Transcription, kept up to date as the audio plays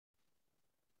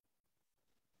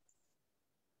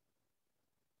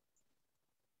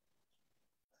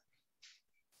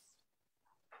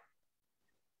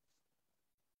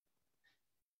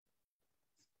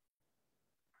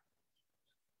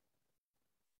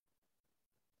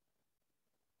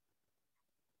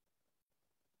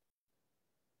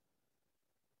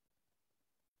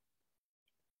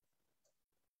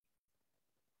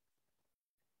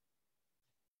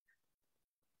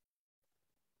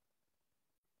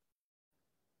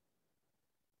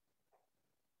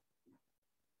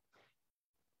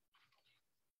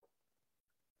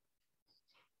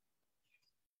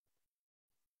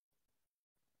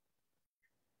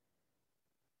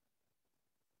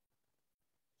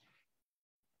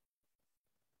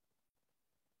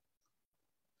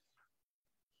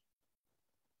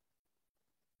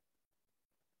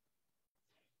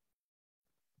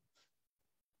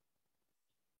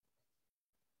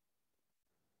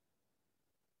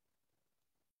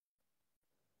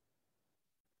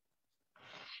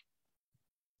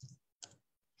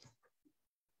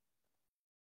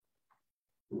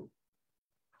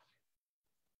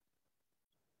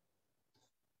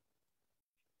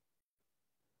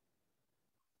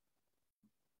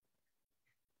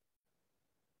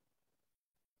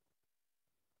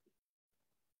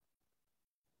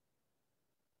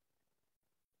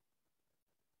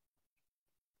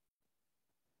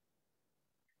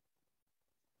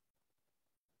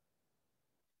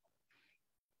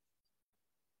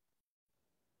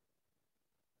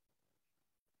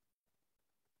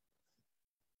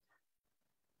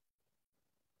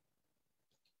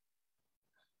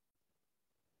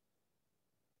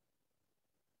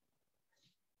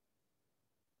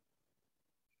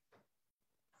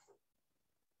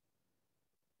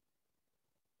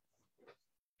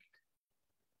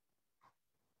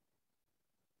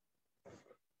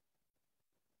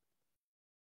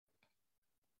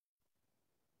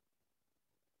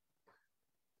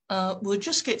We'll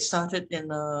just get started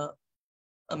in a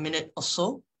minute or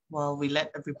so while we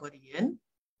let everybody in.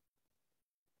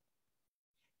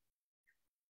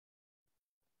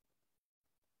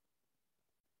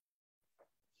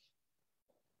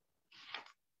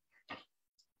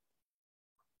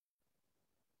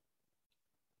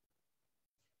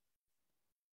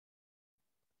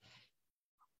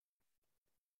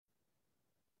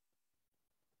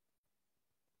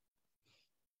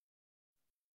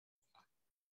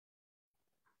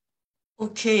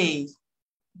 Okay,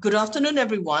 good afternoon,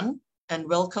 everyone, and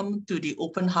welcome to the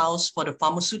open house for the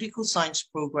Pharmaceutical Science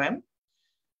program.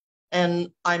 And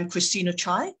I'm Christina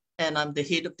Chai, and I'm the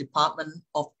head of department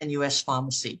of NUS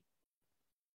Pharmacy.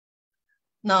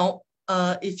 Now,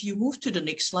 if you move to the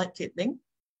next slide, Caitlin.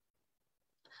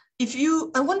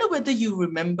 I wonder whether you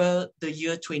remember the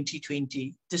year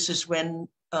 2020. This is when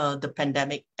the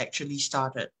pandemic actually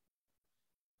started.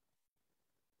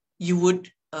 You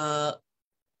would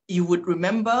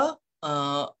remember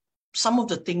some of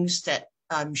the things that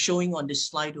I'm showing on this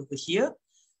slide over here.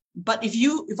 But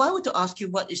if I were to ask you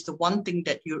what is the one thing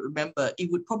that you remember,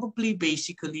 it would probably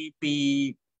basically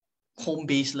be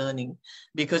home-based learning,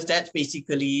 because that's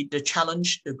basically the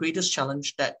challenge, the greatest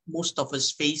challenge that most of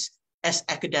us face as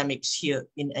academics here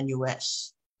in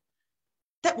NUS.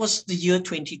 That was the year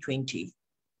 2020.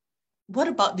 What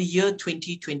about the year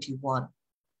 2021?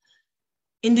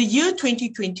 In the year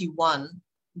 2021,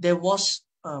 there was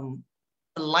a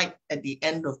light at the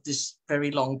end of this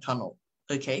very long tunnel,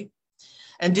 okay?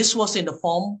 And this was in the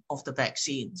form of the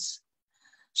vaccines.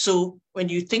 So when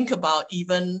you think about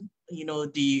even,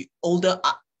 the older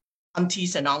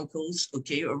aunties and uncles,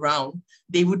 okay, around,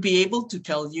 they would be able to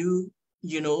tell you,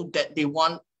 that they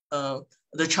want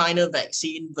the China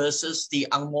vaccine versus the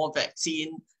Angmo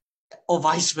vaccine or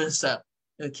vice versa,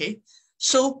 okay?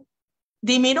 So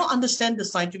they may not understand the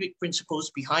scientific principles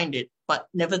behind it, but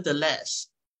nevertheless,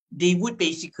 they would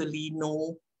basically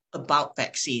know about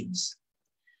vaccines.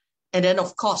 And then,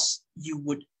 of course, you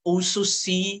would also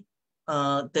see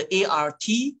the ART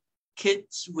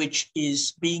kits, which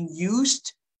is being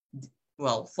used,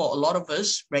 well, for a lot of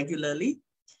us regularly.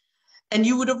 And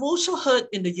you would have also heard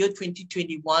in the year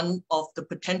 2021 of the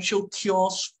potential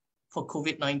cures for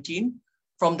COVID-19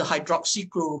 from the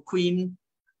hydroxychloroquine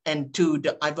and to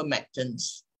the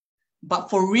ivermectins.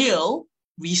 But for real,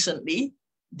 recently,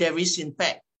 there is in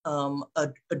fact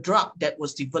a drug that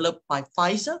was developed by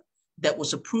Pfizer that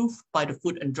was approved by the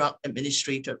Food and Drug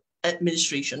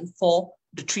Administration for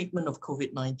the treatment of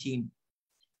COVID-19.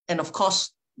 And of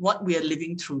course, what we are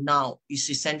living through now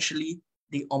is essentially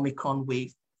the Omicron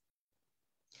wave.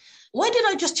 Why did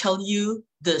I just tell you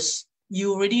this?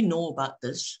 You already know about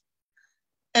this.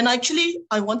 And actually,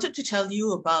 I wanted to tell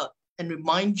you about and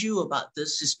remind you about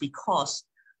this is because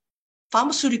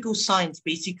pharmaceutical science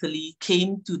basically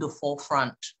came to the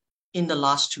forefront in the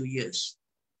last 2 years.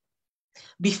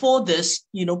 Before this,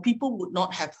 people would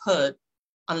not have heard,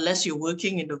 unless you're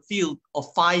working in the field,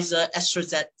 of Pfizer,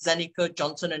 AstraZeneca,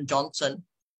 Johnson & Johnson.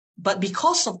 But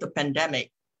because of the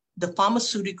pandemic, the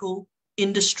pharmaceutical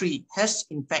industry has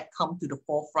in fact come to the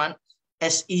forefront,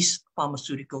 as is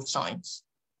pharmaceutical science.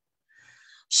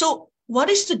 So what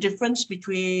is the difference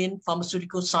between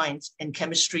pharmaceutical science and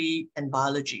chemistry and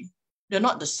biology? They're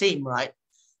not the same, right?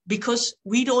 Because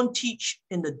we don't teach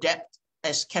in the depth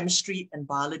as chemistry and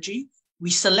biology. We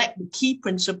select the key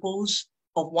principles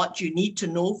of what you need to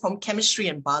know from chemistry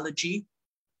and biology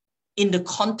in the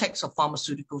context of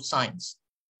pharmaceutical science.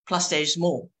 Plus there is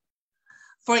more.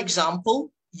 For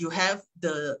example, you have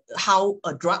how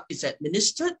a drug is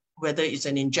administered, whether it's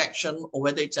an injection or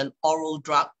whether it's an oral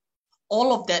drug.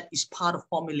 All of that is part of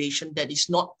formulation that is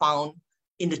not found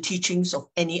in the teachings of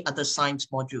any other science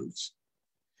modules.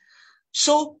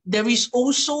 So there is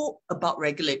also about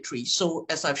regulatory. So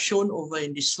as I've shown over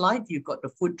in this slide, you've got the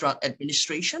Food Drug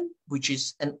Administration, which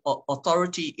is an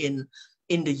authority in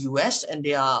the US, and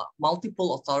there are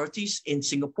multiple authorities in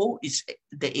Singapore, is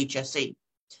the HSA.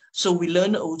 So we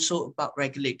learn also about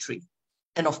regulatory.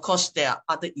 And of course, there are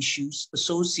other issues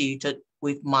associated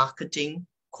with marketing,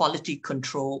 quality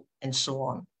control, and so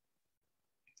on.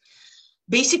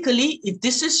 Basically, if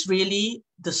this is really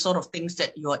the sort of things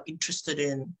that you are interested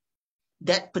in,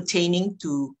 that pertaining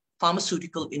to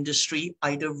pharmaceutical industry,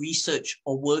 either research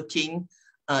or working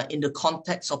in the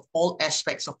context of all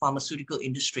aspects of pharmaceutical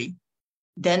industry,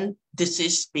 then this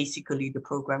is basically the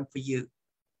program for you.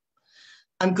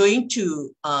 I'm going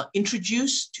to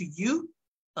introduce to you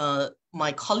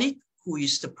my colleague, who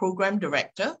is the program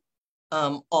director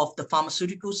of the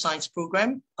Pharmaceutical Science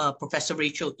program, Professor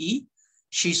Rachel E.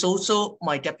 She's also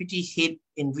my deputy head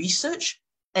in research,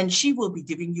 and she will be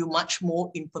giving you much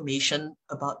more information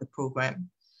about the program.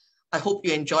 I hope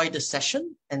you enjoyed the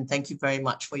session, and thank you very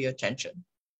much for your attention.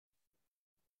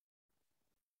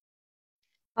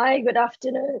 Hi, good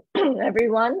afternoon,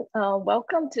 everyone.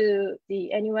 Welcome to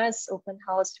the NUS Open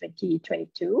House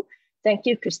 2022. Thank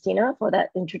you, Christina, for that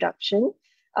introduction.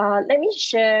 Let me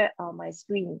share my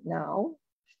screen now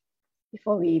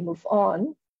before we move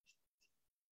on.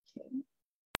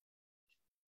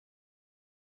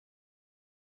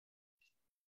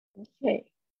 Okay.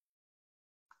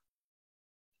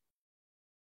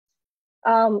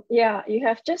 Yeah, you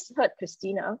have just heard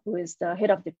Christina, who is the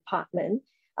head of department,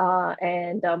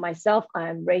 and myself,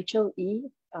 I'm Rachel E.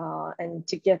 And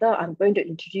together, I'm going to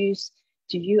introduce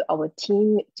to you our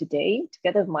team today.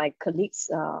 Together with my colleagues,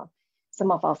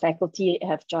 some of our faculty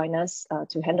have joined us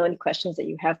to handle any questions that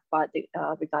you have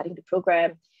regarding the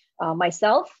program.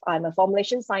 Myself, I'm a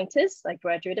formulation scientist. I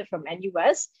graduated from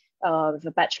NUS with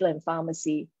a bachelor in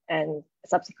pharmacy and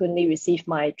subsequently received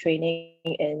my training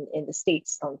in the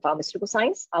States on pharmaceutical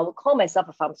science. I will call myself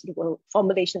a pharmaceutical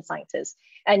formulation scientist.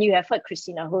 And you have heard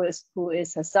Christina, who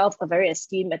is herself a very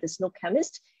esteemed medicinal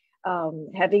chemist,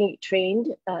 having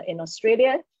trained in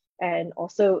Australia and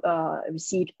also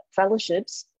received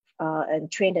fellowships and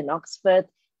trained in Oxford,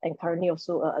 and currently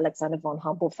also Alexander von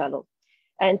Humboldt Fellow.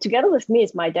 And together with me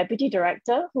is my deputy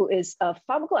director, who is a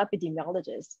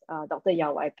pharmacoepidemiologist, Dr.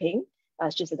 Yao Wai Ping.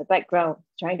 She's in the background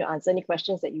trying to answer any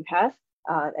questions that you have,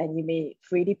 and you may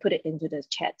freely put it into the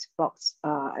chat box,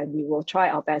 and we will try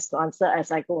our best to answer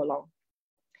as I go along.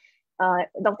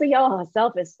 Dr. Yao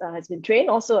herself has been trained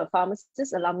also a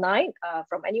pharmacist alumni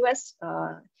from NUS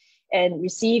and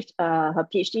received her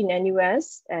PhD in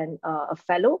NUS and a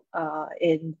fellow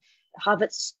in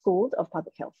Harvard School of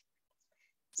Public Health.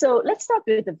 So let's start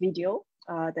with the video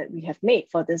that we have made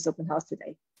for this open house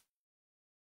today.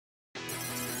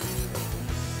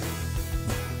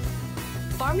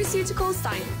 Pharmaceutical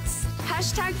Science,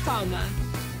 #Pharma.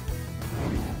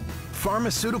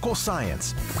 Pharmaceutical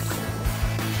Science,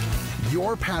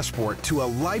 your passport to a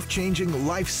life-changing,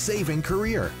 life-saving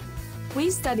career.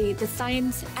 We study the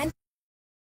science and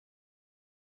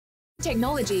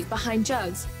technology behind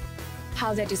drugs,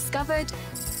 how they're discovered,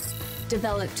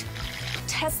 developed,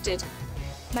 tested,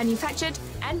 manufactured,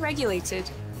 and regulated.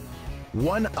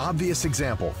 One obvious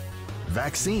example,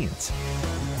 vaccines.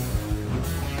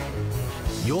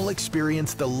 You'll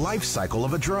experience the life cycle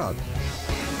of a drug.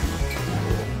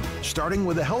 Starting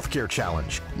with a healthcare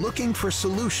challenge, looking for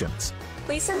solutions.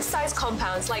 We synthesize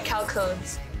compounds like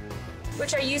chalcones,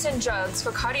 which are used in drugs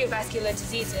for cardiovascular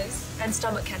diseases and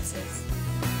stomach cancers.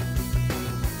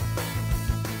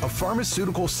 A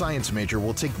pharmaceutical science major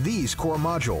will take these core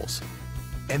modules,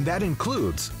 and that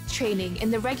includes training in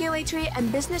the regulatory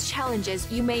and business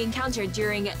challenges you may encounter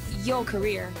during your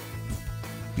career.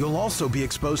 You'll also be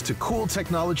exposed to cool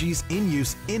technologies in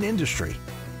use in industry.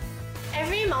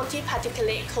 Every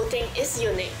multi-particulate coating is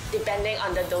unique depending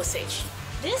on the dosage.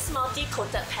 These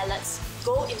multi-coated pellets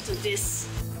go into this.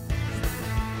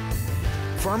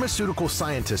 Pharmaceutical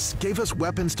scientists gave us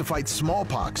weapons to fight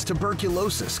smallpox,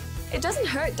 tuberculosis. It doesn't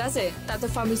hurt, does it, that the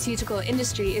pharmaceutical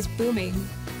industry is booming?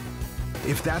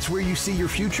 If that's where you see your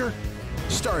future,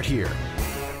 start here.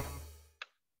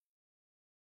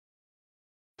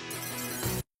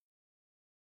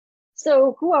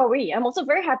 So who are we? I'm also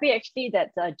very happy actually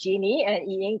that Jeannie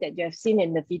and Ying that you have seen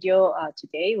in the video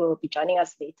today will be joining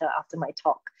us later after my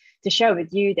talk to share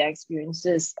with you their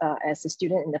experiences as a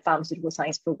student in the pharmaceutical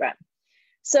science program.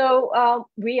 So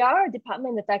we are a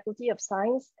department in the Faculty of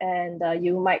Science, and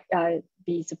you might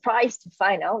be surprised to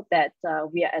find out that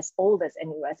we are as old as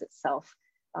NUS itself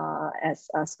as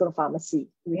a School of Pharmacy.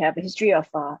 We have a history of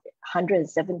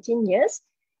 117 years,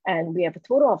 and we have a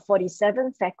total of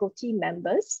 47 faculty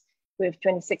members with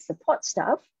 26 support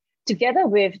staff. Together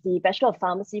with the Bachelor of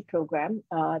Pharmacy program,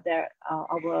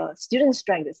 our student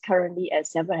strength is currently at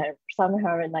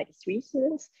 793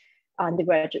 students,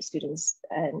 undergraduate students,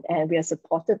 and we are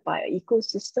supported by an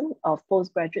ecosystem of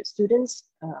postgraduate students,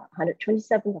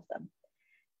 127 of them.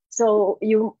 So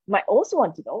you might also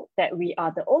want to know that we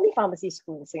are the only pharmacy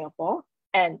school in Singapore,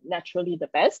 and naturally the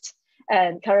best.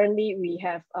 And currently we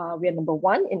are number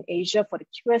 1 in Asia for the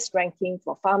QS ranking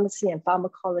for pharmacy and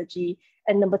pharmacology,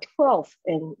 and number 12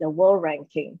 in the world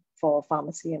ranking for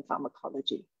pharmacy and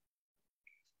pharmacology.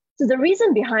 So the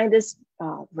reason behind this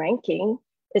ranking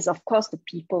is, of course, the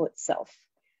people itself.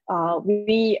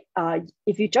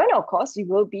 If you join our course, you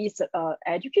will be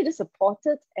educated,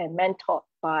 supported, and mentored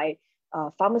by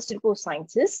pharmaceutical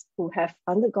scientists who have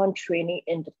undergone training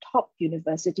in the top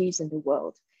universities in the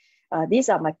world. These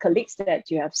are my colleagues that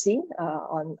you have seen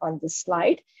on the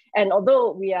slide. And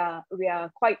although we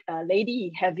are quite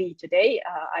lady heavy today,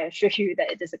 I assure you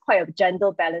that it is quite a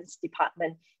gender balanced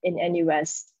department in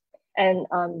NUS. And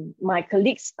my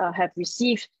colleagues have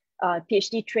received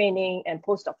PhD training and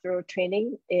postdoctoral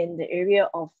training in the area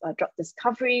of drug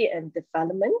discovery and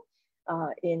development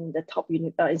in the top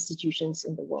institutions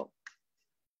in the world.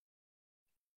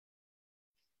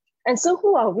 And so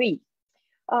who are we?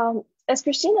 As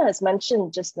Christina has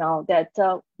mentioned just now, that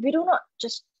we do not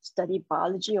just study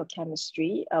biology or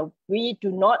chemistry. We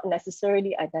do not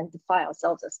necessarily identify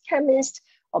ourselves as chemists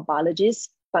or biologists,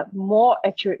 but more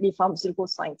accurately pharmaceutical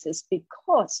scientists,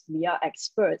 because we are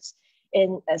experts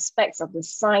in aspects of the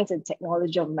science and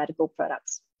technology of medical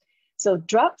products. So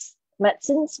drugs,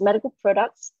 medicines, medical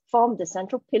products form the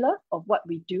central pillar of what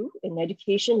we do in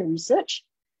education and research.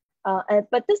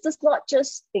 But this does not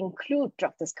just include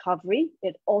drug discovery,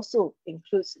 it also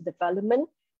includes development,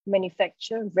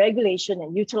 manufacture, regulation,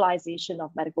 and utilization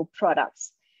of medical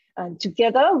products. And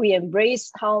together, we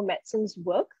embrace how medicines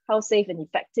work, how safe and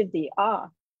effective they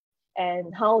are,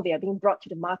 and how they are being brought to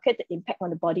the market, the impact on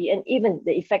the body, and even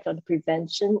the effect on the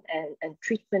prevention and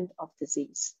treatment of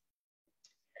disease.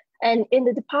 And in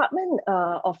the Department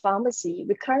of Pharmacy,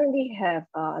 we currently have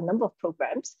a number of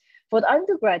programs. For the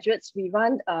undergraduates, we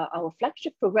run our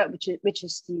flagship program, which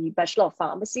is the Bachelor of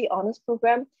Pharmacy Honours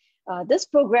Program. This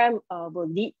program will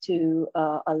lead to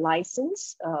a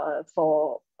license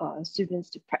for students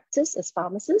to practice as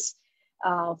pharmacists.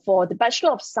 For the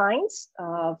Bachelor of Science,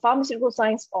 Pharmaceutical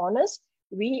Science Honours,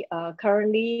 we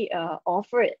currently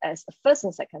offer it as a first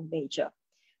and second major.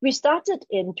 We started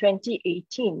in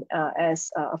 2018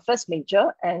 as a first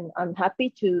major, and I'm happy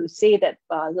to say that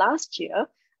last year,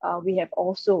 we have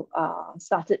also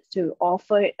started to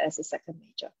offer it as a second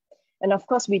major. And of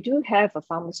course, we do have a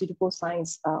pharmaceutical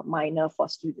science minor for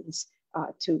students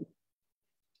too.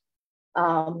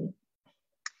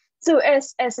 So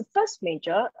as a first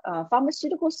major,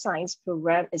 pharmaceutical science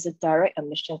program is a direct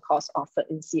admission course offered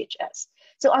in CHS.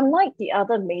 So unlike the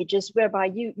other majors whereby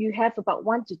you have about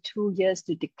 1 to 2 years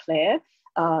to declare,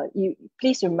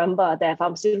 please remember that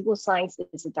pharmaceutical science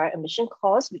is a direct admission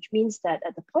course, which means that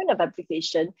at the point of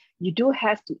application, you do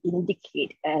have to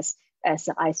indicate as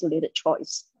an isolated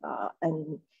choice.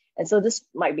 And so this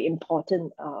might be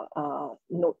important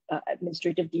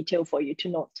administrative detail for you to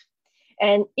note.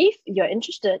 And if you're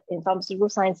interested in pharmaceutical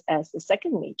science as a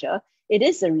second major, it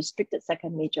is a restricted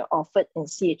second major offered in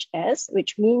CHS,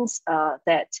 which means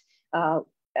that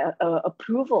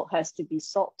approval has to be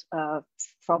sought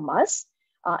from us.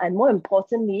 And more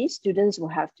importantly, students will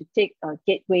have to take a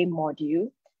gateway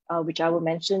module, which I will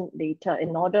mention later,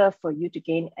 in order for you to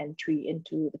gain entry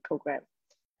into the program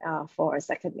for a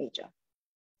second major.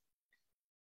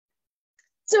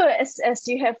 So as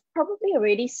you have probably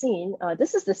already seen,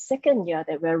 this is the second year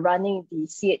that we're running the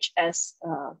CHS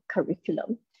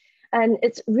curriculum. And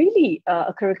it's really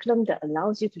a curriculum that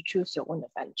allows you to choose your own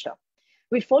adventure.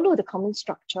 We follow the common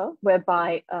structure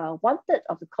whereby 1/3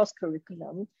 of the course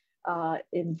curriculum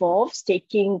involves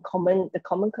taking the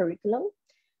common curriculum.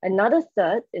 Another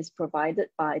 1/3 is provided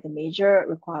by the major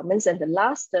requirements, and the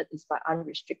last 1/3 is by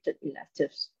unrestricted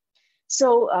electives.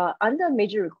 So under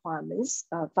major requirements,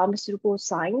 pharmaceutical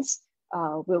science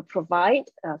will provide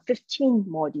 15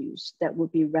 modules that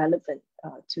will be relevant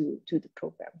to the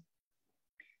program.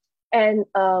 And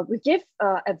we give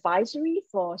advisory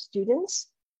for students,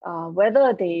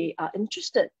 whether they are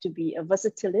interested to be a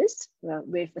versatilist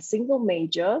with a single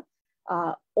major,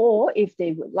 or if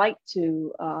they would like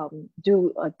to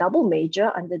do a double major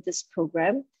under this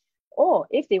program, or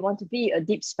if they want to be a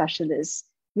deep specialist.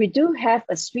 We do have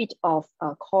a suite of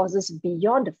courses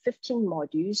beyond the 15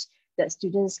 modules that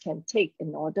students can take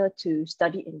in order to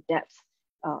study in depth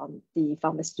the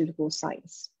pharmaceutical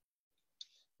science.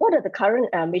 What are the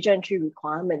current major entry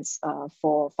requirements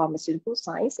for pharmaceutical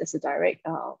science as a direct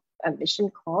admission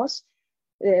course?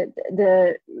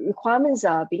 The requirements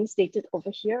are being stated over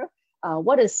here.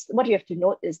 What you have to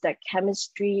note is that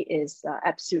chemistry is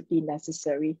absolutely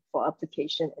necessary for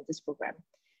application in this program.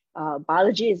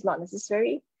 Biology is not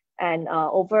necessary. And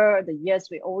over the years,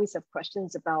 we always have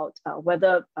questions about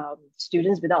whether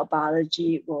students without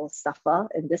biology will suffer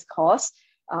in this course.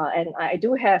 And I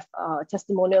do have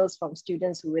testimonials from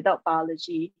students who without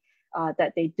biology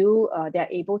that they're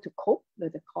able to cope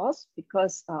with the course,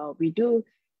 because we do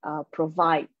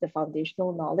provide the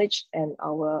foundational knowledge, and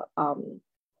our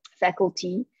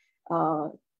faculty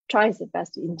tries their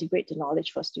best to integrate the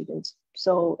knowledge for students.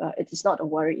 So it is not a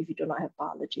worry if you do not have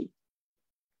biology.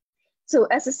 So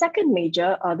as a second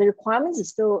major, the requirements is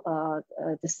still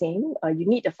the same. You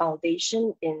need a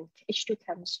foundation in H2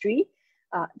 chemistry.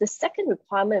 The second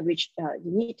requirement which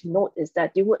you need to note is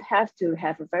that you would have to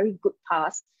have a very good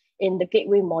pass in the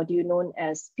gateway module known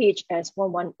as CHS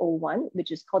 1101,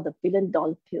 which is called the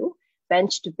billion-dollar pill,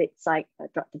 bench to bedside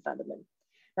drug development.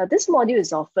 Now, this module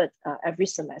is offered every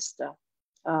semester,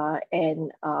 and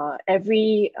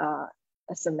every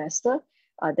semester,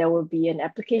 there will be an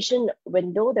application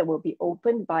window that will be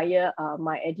opened via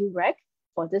my EduRec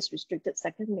for this restricted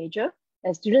second major.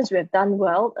 And students who have done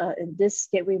well in this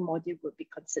gateway module will be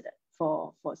considered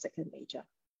for second major.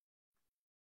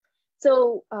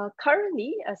 So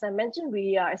currently, as I mentioned,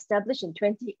 we are established in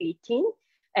 2018.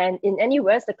 And in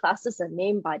NUS, the classes are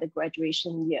named by the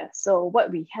graduation year. So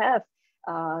what we have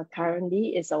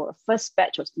currently is our first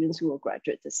batch of students who will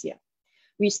graduate this year.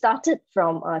 We started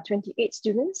from 28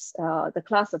 students, the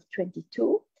class of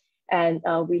 22, and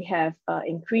we have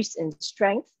increased in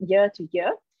strength year to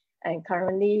year. And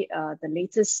currently, the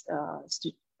latest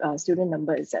student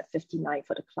number is at 59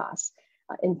 for the class.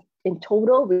 In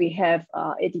total, we have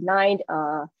 89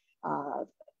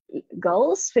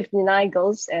 girls, 59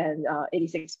 girls, and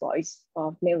 86 boys,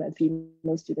 of male and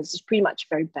female students. It's pretty much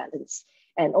very balanced.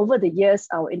 And over the years,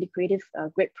 our integrative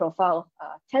grade profile,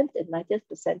 10th and 90th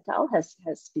percentile,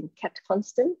 has been kept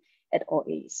constant at all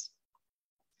A's.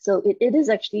 So it is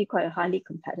actually quite a highly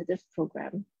competitive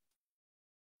program.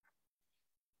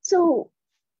 So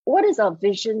what is our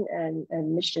vision and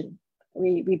mission?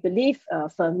 We believe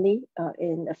firmly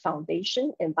in a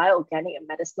foundation in bioorganic and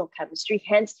medicinal chemistry,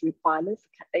 hence the requirement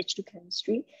for H2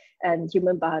 chemistry and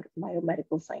human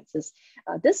biomedical sciences.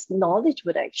 This knowledge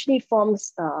would actually form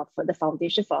for the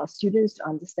foundation for our students to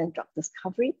understand drug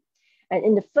discovery. And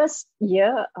in the first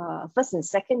year, first and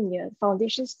second year,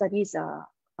 foundation studies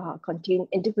contain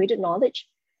integrated knowledge.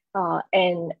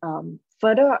 And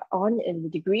further on in the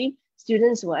degree,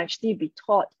 students will actually be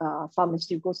taught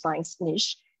pharmaceutical science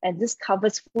niche. And this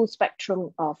covers full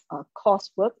spectrum of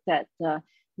coursework that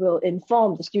will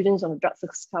inform the students on the drug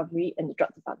discovery and the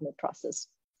drug development process.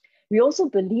 We also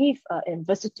believe in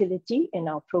versatility in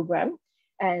our program.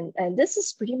 And this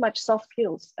is pretty much soft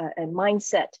skills and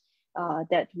mindset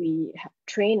that we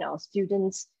train our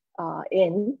students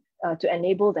in to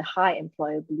enable the high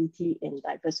employability in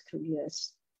diverse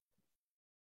careers.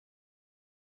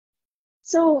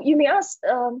 So you may ask,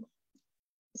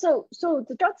 so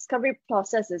the drug discovery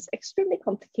process is extremely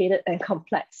complicated and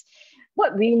complex.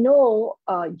 What we know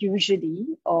usually,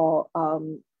 or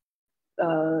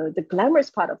the glamorous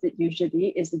part of it usually,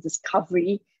 is the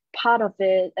discovery part of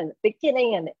it, and the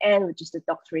beginning and the end, which is the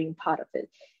doctoring part of it.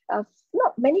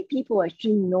 Not many people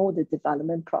actually know the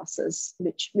development process,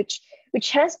 which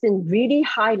has been really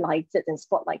highlighted and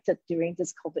spotlighted during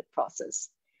this COVID process.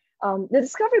 The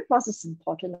discovery process is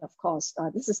important, of course.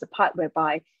 This is the part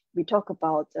whereby we talk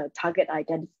about target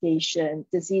identification,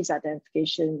 disease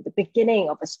identification, the beginning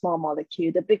of a small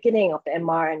molecule, the beginning of the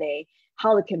mRNA,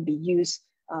 how it can be used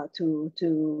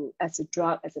as a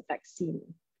drug, as a vaccine.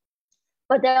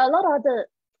 But there are a lot of other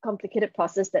complicated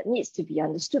process that needs to be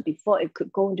understood before it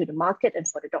could go into the market and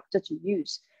for the doctor to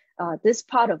use. This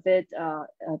part of it,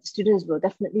 students will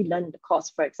definitely learn in the course.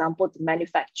 For example, the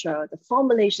manufacture, the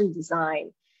formulation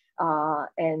design,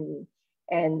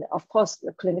 and of course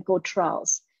the clinical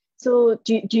trials. So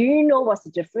do you know what's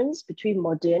the difference between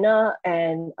Moderna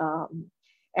and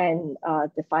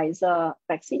the Pfizer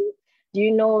vaccine? Do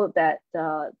you know that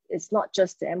it's not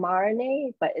just the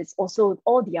mRNA, but it's also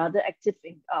all the other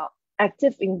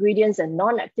active ingredients and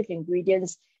non-active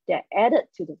ingredients that are added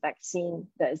to the vaccine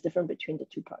that is different between the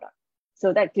two products?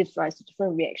 So that gives rise to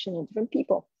different reaction in different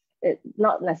people. It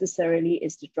not necessarily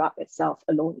is the drug itself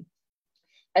alone.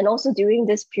 And also during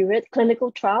this period,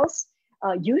 clinical trials,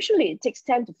 usually it takes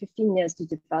 10 to 15 years to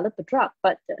develop a drug.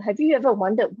 But have you ever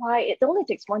wondered why it only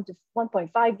takes 1 to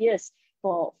 1.5 years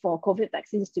for COVID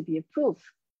vaccines to be approved?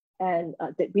 And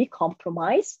did we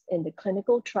compromise in the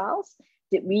clinical trials?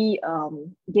 Did we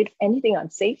give anything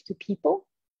unsafe to people?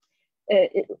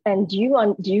 And do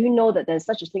you know that there's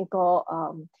such a thing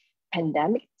called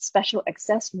Pandemic Special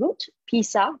Access Route,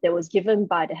 PSA, that was given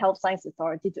by the Health Science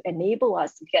Authority to enable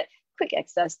us to get quick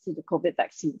access to the COVID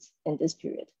vaccines in this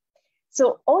period.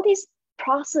 So all these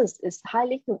process is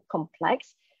highly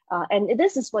complex, and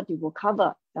this is what you will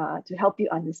cover to help you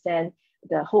understand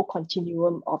the whole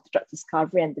continuum of drug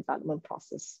discovery and development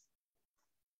process.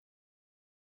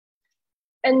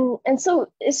 And so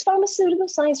is pharmaceutical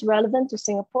science relevant to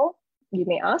Singapore? You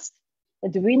may ask.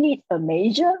 Do we need a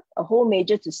whole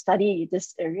major to study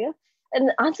this area? And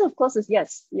the answer, of course, is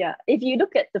yes. Yeah. If you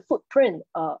look at the footprint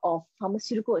of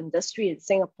pharmaceutical industry in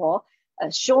Singapore,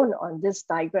 as shown on this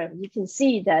diagram, you can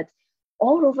see that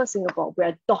all over Singapore,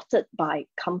 we're dotted by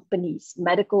companies,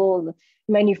 medical,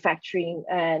 manufacturing,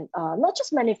 and not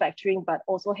just manufacturing, but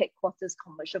also headquarters,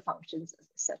 commercial functions,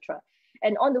 etc.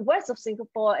 And on the west of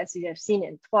Singapore, as you have seen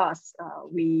in Tuas,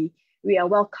 we are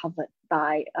well covered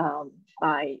by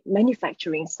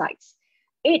manufacturing sites.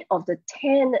 8 of the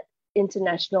 10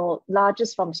 international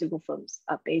largest pharmaceutical firms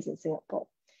are based in Singapore.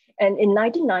 And in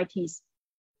 1990s,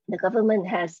 the government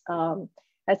has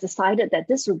decided that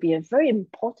this will be a very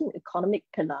important economic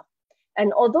pillar.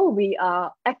 And although we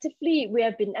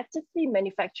have been actively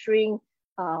manufacturing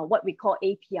what we call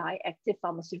API, active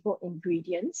pharmaceutical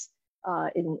ingredients,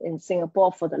 in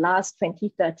Singapore for the last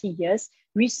 20, 30 years,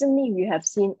 recently we have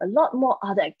seen a lot more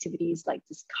other activities like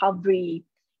discovery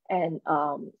and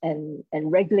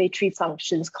regulatory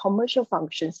functions, commercial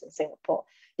functions in Singapore.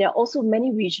 There are also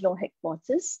many regional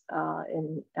headquarters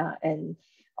and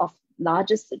of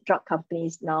largest drug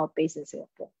companies now based in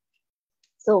Singapore.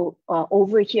 So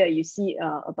over here, you see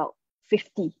about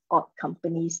 50 odd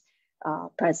companies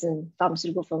present,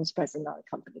 pharmaceutical firms present in our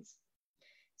companies.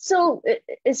 So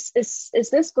is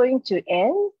this going to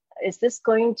end? Is this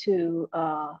going to,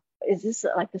 is this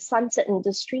like the sunset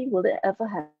industry? Will it ever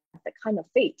have that kind of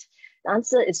fate? The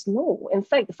answer is no. In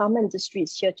fact, the pharma industry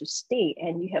is here to stay.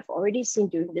 And you have already seen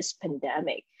during this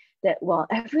pandemic that while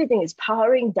everything is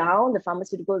powering down, the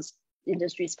pharmaceuticals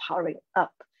industry is powering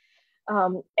up.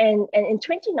 And in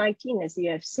 2019, as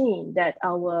you have seen, that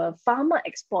our pharma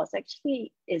exports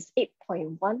actually is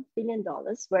 $8.1 billion,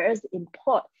 whereas the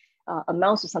import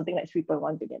amounts to something like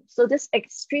 3.1 billion. So this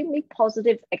extremely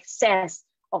positive excess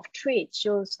of trade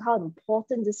shows how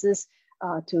important this is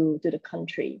to the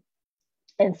country.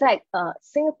 In fact,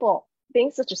 Singapore,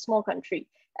 being such a small country,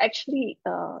 actually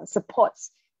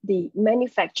supports the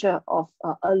manufacture of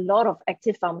a lot of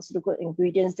active pharmaceutical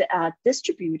ingredients that are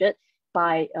distributed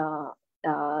by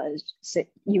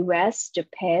US,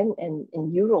 Japan, and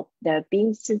in Europe. They're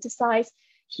being synthesized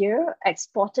here,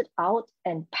 exported out,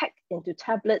 and packed into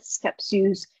tablets,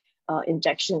 capsules,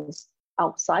 injections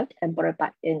outside, and brought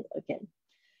back in again.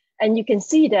 And you can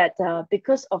see that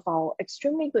because of our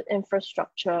extremely good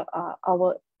infrastructure,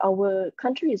 our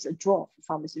country is a draw for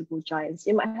pharmaceutical giants.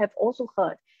 You might have also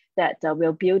heard that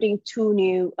we're building 2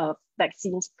 new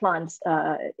vaccines plants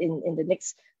in the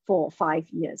next 4 or 5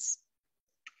 years.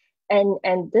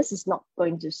 And this is not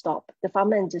going to stop. The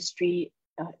pharma industry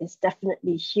is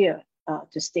definitely here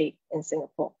to stay in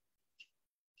Singapore.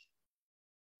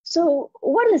 So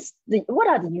what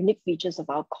are the unique features of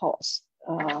our course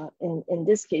in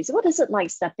this case? What is it like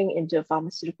stepping into a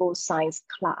pharmaceutical science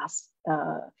class?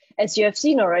 As you have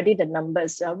seen already, the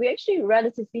numbers, we're actually a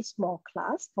relatively small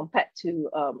class compared to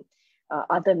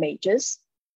other majors.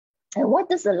 And what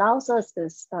this allows us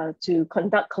is to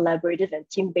conduct collaborative and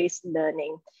team-based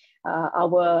learning.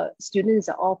 Our students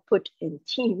are all put in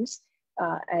teams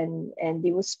and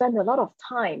they will spend a lot of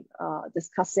time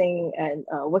discussing and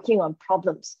working on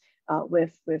problems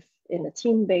in a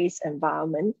team-based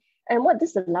environment. And what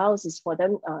this allows is for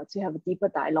them to have a deeper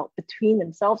dialogue between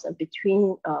themselves and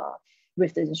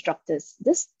with the instructors.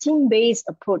 This team-based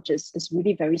approach is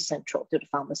really very central to the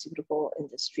pharmaceutical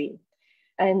industry.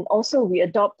 And also we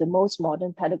adopt the most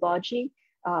modern pedagogy.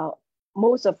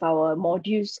 Most of our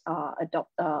modules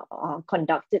are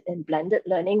conducted in blended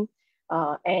learning,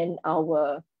 and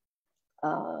our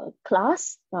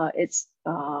class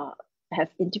have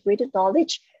integrated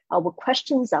knowledge. Our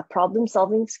questions are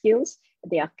problem-solving skills.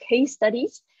 They are case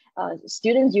studies.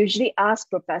 Students usually ask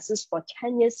professors for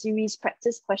 10-year series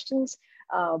practice questions,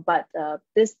 but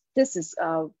this is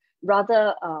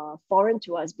rather foreign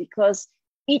to us because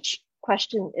each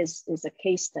question is a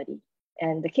case study.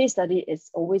 And the case study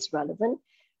is always relevant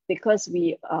because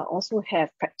we also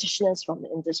have practitioners from the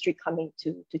industry coming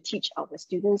to teach our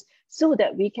students so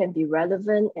that we can be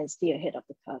relevant and stay ahead of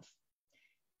the curve.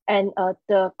 And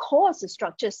the course is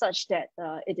structured such that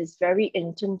it is very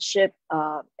internship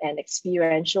and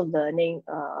experiential learning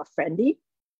friendly.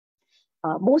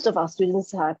 Most of our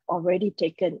students have already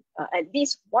taken at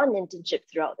least one internship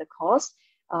throughout the course,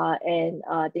 and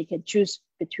they can choose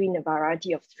between a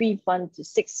variety of 3 months to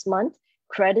 6 months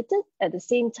credited. At the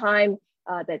same time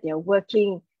that they're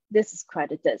working, this is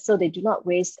credited, so they do not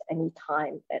waste any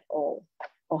time at all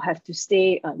or have to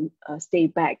stay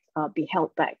back, be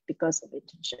held back because of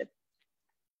internship.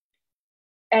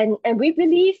 And we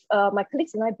believe, my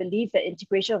colleagues and I believe that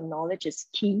integration of knowledge is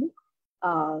key.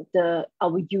 Our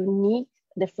unique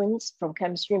difference from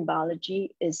chemistry and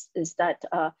biology is that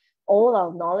all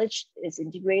our knowledge is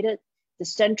integrated. The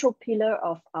central pillar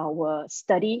of our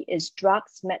study is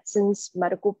drugs, medicines,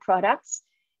 medical products.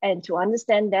 And to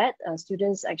understand that,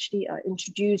 students actually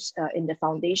introduce in the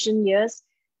foundation years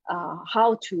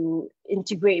how to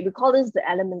integrate. We call this the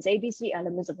elements, ABC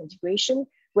elements of integration,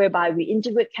 whereby we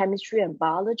integrate chemistry and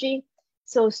biology.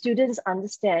 So students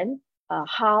understand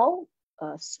how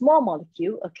a small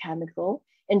molecule, a chemical,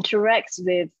 interacts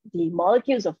with the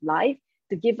molecules of life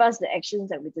to give us the actions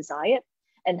that we desire,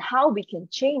 and how we can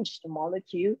change the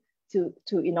molecule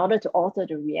in order to alter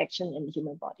the reaction in the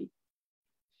human body.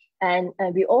 And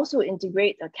we also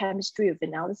integrate a chemistry of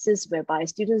analysis, whereby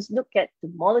students look at the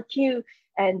molecule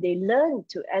and they learn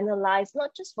to analyze,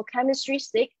 not just for chemistry's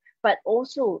sake, but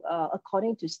also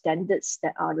according to standards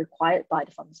that are required by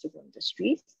the pharmaceutical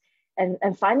industries.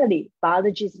 And finally,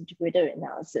 biology is integrated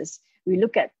analysis. We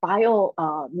look at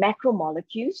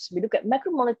macromolecules. We look at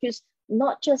macromolecules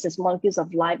not just as molecules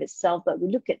of life itself, but we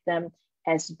look at them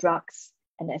as drugs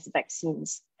and as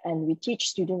vaccines. And we teach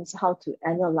students how to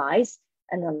analyze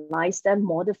them,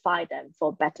 modify them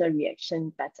for better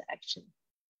reaction, better action.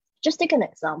 Just take an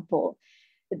example,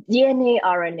 DNA,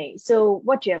 RNA. So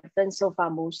what you have done so far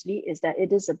mostly is that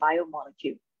it is a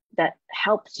biomolecule that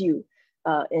helps you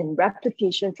in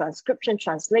replication, transcription,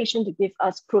 translation to give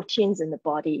us proteins in the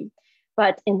body.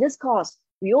 But in this course,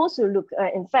 we also look,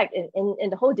 in fact, in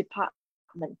the whole department,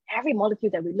 every molecule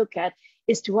that we look at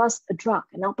is to us a drug,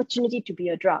 an opportunity to be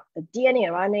a drug. The DNA,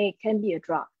 RNA can be a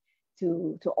drug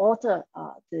to alter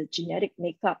the genetic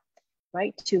makeup,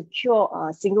 right? To cure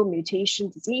a single mutation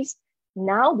disease.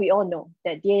 Now we all know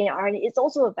that DNA, RNA is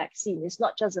also a vaccine. It's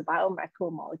not just a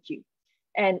biomacromolecule.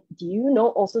 And do you know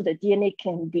also that DNA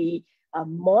can be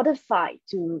modified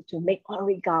to make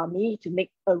origami, to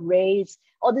make arrays?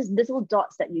 All these little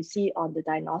dots that you see on the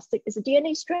diagnostic is a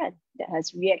DNA strand that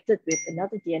has reacted with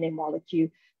another DNA molecule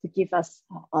to give us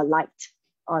a light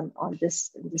on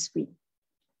this screen.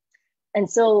 And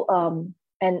so,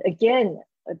 and again,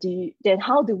 then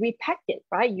how do we pack it,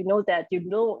 right? You know that you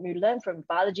learn from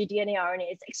biology, DNA,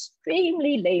 RNA, it's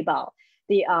extremely labile.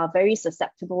 They are very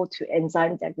susceptible to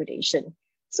enzyme degradation.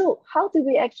 So how do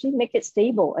we actually make it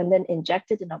stable and then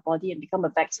inject it in our body and become a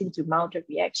vaccine to mount a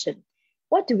reaction?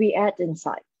 What do we add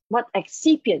inside? What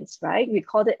excipients, right? We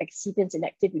call it excipients,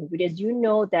 inactive ingredients. You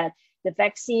know that the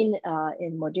vaccine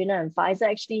in Moderna and Pfizer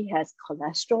actually has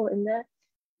cholesterol in there.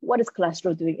 What is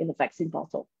cholesterol doing in the vaccine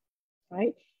bottle,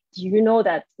 right? Do you know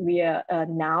that we are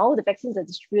now the vaccines are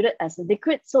distributed as a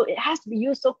liquid, so it has to be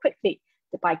used so quickly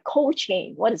by cold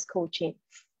chain. What is cold chain,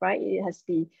 right? It has to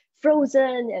be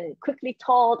frozen and quickly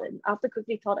thawed, and after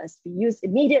quickly thawed, it has to be used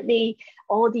immediately.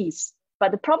 All these,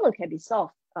 but the problem can be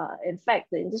solved. In fact,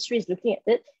 the industry is looking at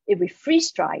it if we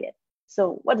freeze dry it.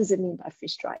 So what does it mean by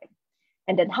freeze drying?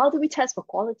 And then how do we test for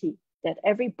quality that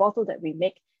every bottle that we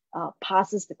make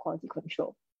passes the quality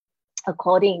control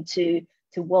according to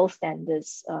world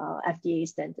standards, FDA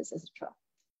standards, etc.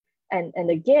 And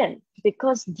again,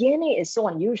 because DNA is so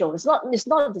unusual, it's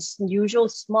not this usual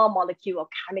small molecule or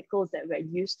chemicals that we're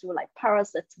used to, like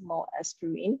paracetamol,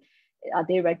 aspirin. Are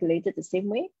they regulated the same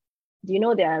way? Do you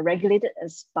know they are regulated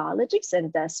as biologics,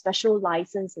 and there are special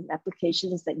license and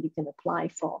applications that you can apply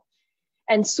for?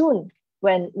 And soon,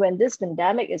 when this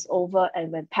pandemic is over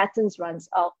and when patents runs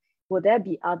out, will there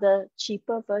be other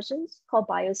cheaper versions called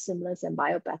biosimilars and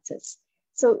biobetters?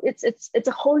 So it's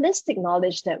a holistic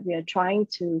knowledge that we are trying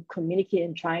to communicate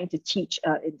and trying to teach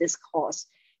in this course.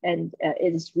 And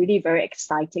it is really very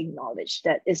exciting knowledge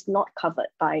that is not covered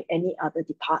by any other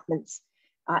departments,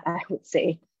 I would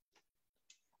say.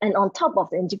 And on top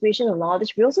of the integration of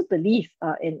knowledge, we also believe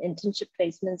in internship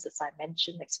placements, as I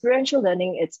mentioned. Experiential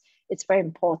learning, it's very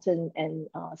important, and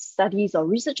studies or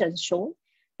research has shown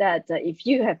that if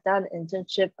you have done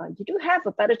internship, you do have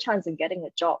a better chance of getting a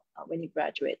job when you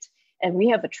graduate. And we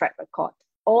have a track record.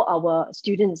 All our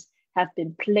students have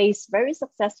been placed very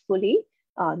successfully,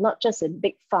 not just in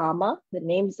big pharma, the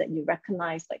names that you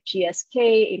recognize like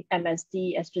GSK,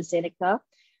 MSD, AstraZeneca,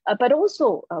 but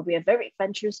also we have very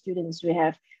adventurous students we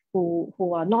have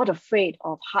who are not afraid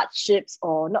of hardships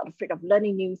or not afraid of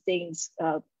learning new things.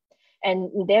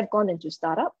 And they have gone into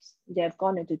startups, they have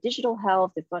gone into digital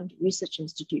health, they've gone to research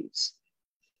institutes.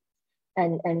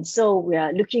 And so we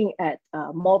are looking at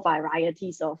more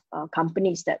varieties of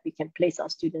companies that we can place our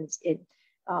students in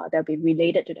that will be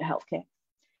related to the healthcare.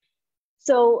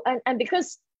 So, and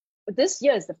because this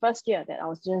year is the first year that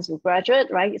our students will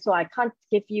graduate, right? So I can't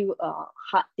give you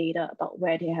hard data about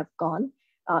where they have gone.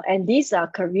 And these are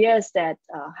careers that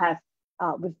have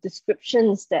with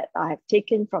descriptions that I have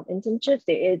taken from internships.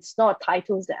 It's not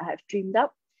titles that I have dreamed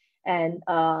up. And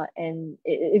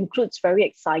it includes very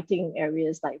exciting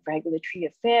areas like regulatory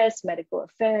affairs, medical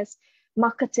affairs,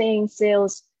 marketing,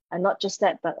 sales, And not just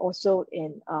that, but also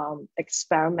in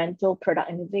experimental product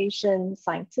innovation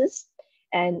scientists.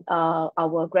 And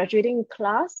our graduating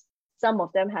class, some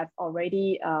of them have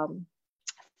already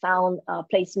found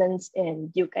placements in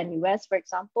Duke NUS, for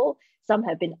example. Some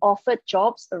have been offered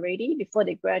jobs already before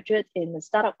they graduate in the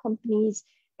startup companies,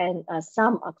 and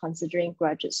some are considering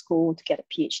graduate school to get a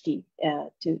PhD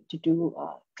to do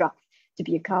drug, to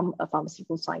become a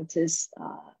pharmaceutical scientist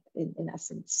in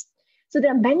essence. So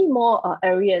there are many more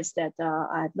areas that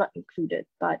I have not included,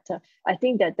 but I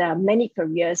think that there are many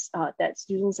careers that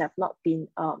students have not been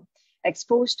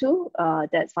exposed to,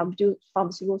 that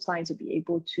pharmaceutical science will be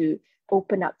able to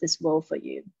open up this world for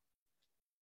you.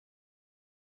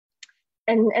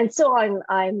 And so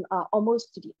I'm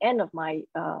almost to the end of my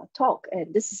talk,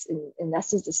 and this is in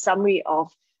essence the summary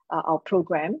of our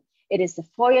program. It is the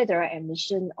 4-year direct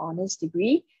admission honors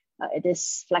degree. It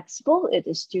is flexible, it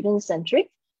is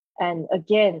student-centric. And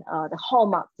again,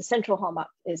 the central hallmark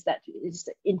is that it is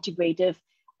the integrative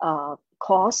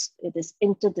course. It is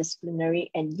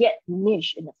interdisciplinary and yet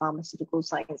niche in the pharmaceutical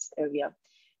science area.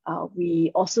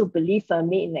 We also believe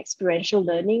firmly in experiential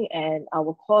learning, and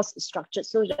our course is structured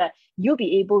so that you'll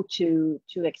be able to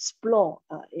explore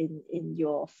in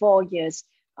your 4 years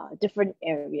different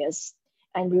areas.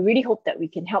 And we really hope that we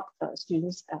can help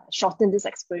students shorten this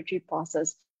exploratory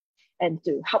process and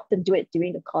to help them do it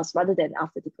during the course rather than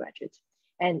after they graduate.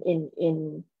 And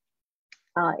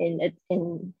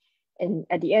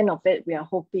at the end of it, we are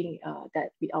hoping that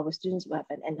our students will have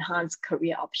an enhanced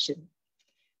career option.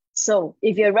 So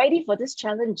if you're ready for this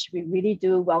challenge, we really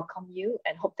do welcome you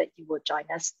and hope that you will join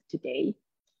us today.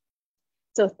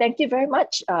 So thank you very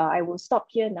much. I will stop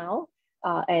here now.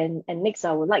 And next,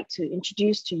 I would like to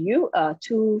introduce to you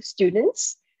 2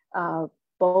 students,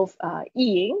 both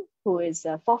Ying, who is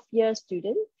a 4th-year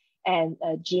student, and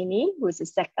Jeannie, who is a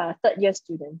 3rd-year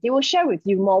student. They will share with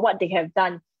you more what they have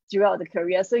done throughout the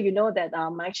career, so you know that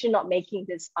I'm actually not making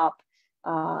this up.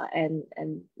 And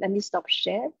let me stop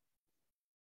share.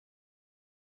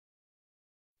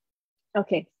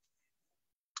 Okay,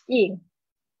 Ying.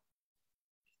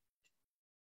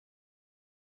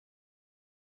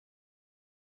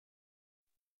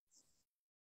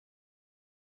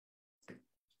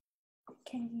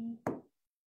 Okay.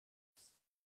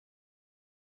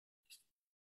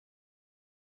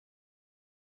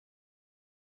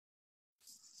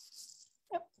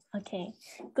 Okay,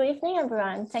 good evening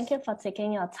everyone. Thank you for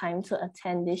taking your time to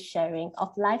attend this sharing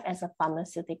of life as a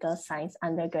pharmaceutical science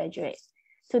undergraduate.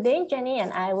 Today, Jenny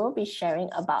and I will be sharing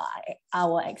about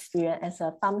our experience as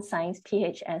a Pharm Science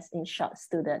PHS in short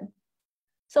student.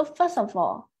 So first of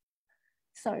all,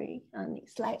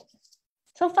 next slide.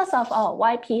 So first of all,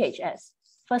 why PHS?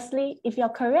 Firstly, if your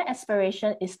career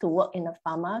aspiration is to work in a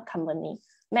pharma company,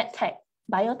 medtech,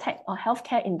 biotech, or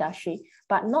healthcare industry,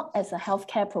 but not as a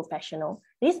healthcare professional,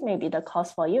 this may be the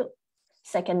course for you.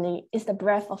 Secondly, is the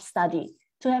breadth of study,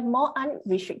 to have more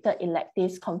unrestricted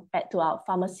electives compared to our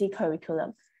pharmacy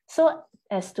curriculum, so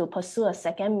as to pursue a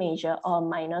second major or a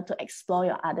minor to explore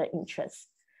your other interests.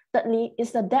 Thirdly,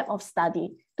 is the depth of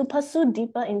study, to pursue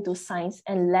deeper into science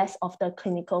and less of the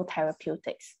clinical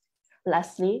therapeutics.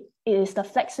 Lastly, it is the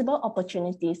flexible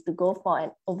opportunities to go for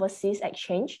an overseas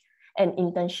exchange and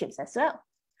internships as well.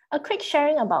 A quick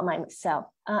sharing about myself.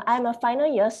 I'm a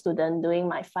final year student doing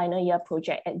my final year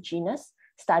project at NUS,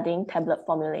 studying tablet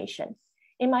formulation.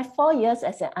 In my 4 years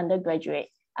as an undergraduate,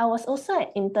 I was also an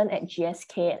intern at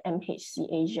GSK and MHC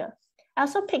Asia. I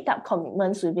also picked up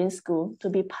commitments within school to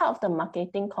be part of the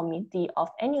marketing committee of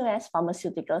NUS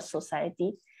Pharmaceutical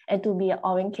Society and to be an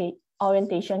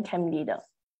orientation camp leader.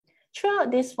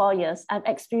 Throughout these 4 years, I've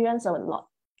experienced a lot.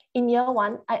 In year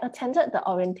 1, I attended the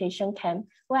orientation camp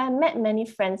where I met many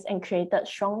friends and created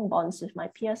strong bonds with my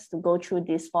peers to go through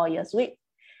these 4 years with.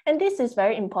 And this is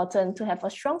very important to have a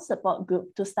strong support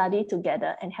group to study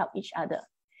together and help each other.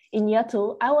 In year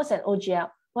 2, I was at OGL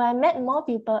where I met more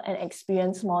people and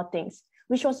experienced more things,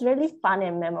 which was really fun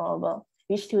and memorable,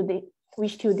 which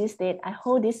to this date, I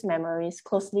hold these memories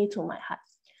closely to my heart,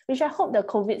 which I hope the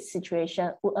COVID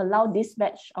situation would allow this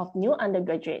batch of new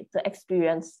undergraduates to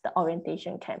experience the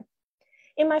orientation camp.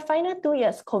 In my final 2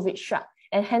 years, COVID struck,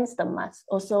 and hence the mask.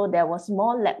 Also, there was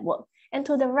more lab work. And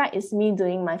to the right is me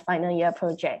doing my final year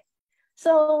project.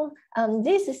 So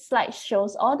this slide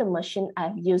shows all the machines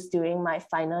I've used during my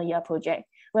final year project,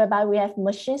 whereby we have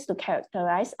machines to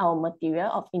characterize our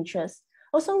material of interest,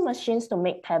 also machines to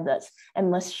make tablets, and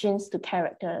machines to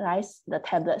characterize the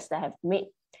tablets that I've made.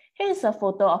 Here is a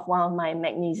photo of one of my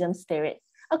magnesium stearate,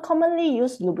 a commonly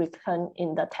used lubricant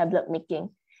in the tablet making.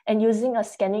 And using a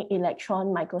scanning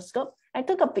electron microscope, I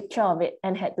took a picture of it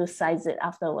and had to size it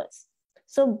afterwards.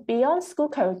 So beyond school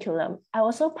curriculum, I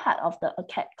was also part of the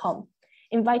ACADCOM,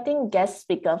 inviting guest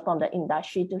speakers from the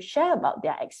industry to share about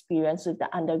their experience with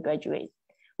the undergraduate,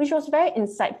 which was very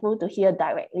insightful to hear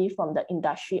directly from the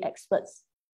industry experts.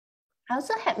 I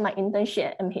also had my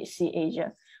internship at MHC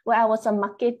Asia, where I was a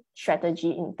market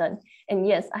strategy intern. And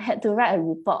yes, I had to write a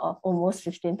report of almost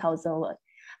 15,000 words.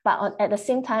 But at the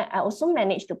same time, I also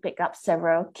managed to pick up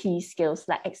several key skills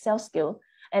like Excel skill,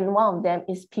 and one of them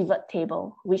is pivot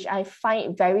table, which I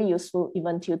find very useful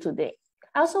even till today.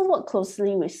 I also work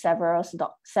closely with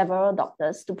several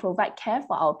doctors to provide care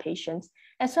for our patients,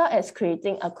 as well as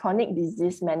creating a chronic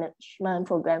disease management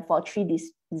program for 3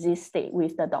 disease states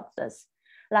with the doctors.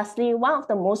 Lastly, one of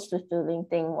the most fulfilling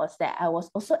things was that I was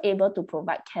also able to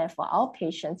provide care for our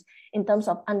patients in terms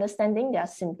of understanding their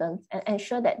symptoms and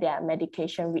ensure that their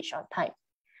medication reached on time.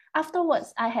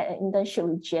 Afterwards, I had an internship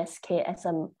with GSK as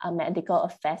a medical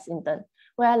affairs intern,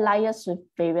 where I liaised with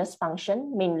various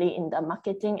functions, mainly in the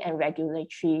marketing and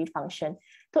regulatory function,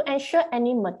 to ensure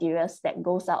any materials that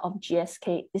goes out of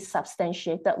GSK is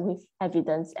substantiated with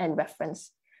evidence and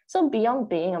reference. So beyond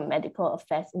being a medical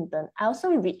affairs intern, I also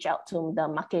reached out to the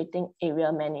marketing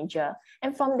area manager.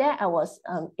 And from there, I was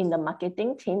in the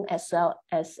marketing team as well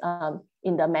as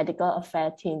in the medical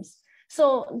affairs teams.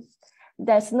 So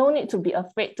there's no need to be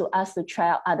afraid to ask to try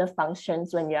out other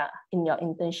functions when you're in your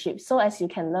internship, so as you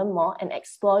can learn more and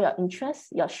explore your interests,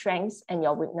 your strengths, and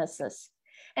your weaknesses.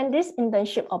 And these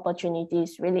internship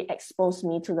opportunities really expose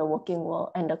me to the working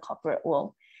world and the corporate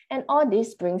world. And all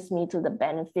this brings me to the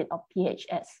benefit of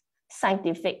PHS,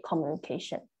 scientific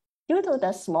communication. Due to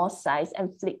the small size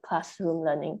and flipped classroom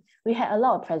learning, we had a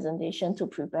lot of presentation to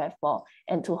prepare for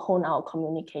and to hone our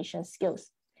communication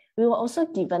skills. We were also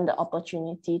given the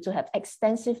opportunity to have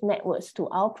extensive networks to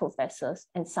our professors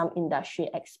and some industry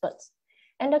experts.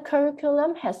 And the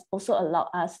curriculum has also allowed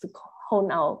us to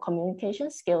hone our communication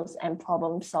skills and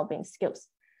problem-solving skills.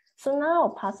 So now I'll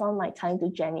pass on my time to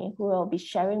Jenny, who will be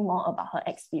sharing more about her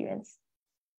experience.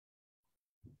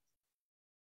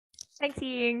 Thanks,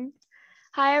 Ying.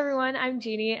 Hi, everyone. I'm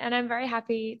Jeannie, and I'm very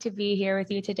happy to be here with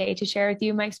you today to share with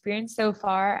you my experience so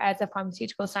far as a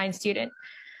pharmaceutical science student.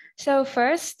 So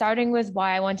first, starting with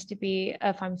why I wanted to be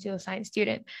a pharmaceutical science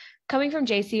student. Coming from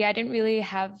JC, I didn't really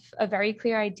have a very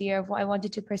clear idea of what I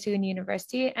wanted to pursue in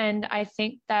university. And I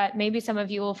think that maybe some of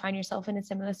you will find yourself in a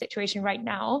similar situation right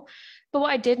now. But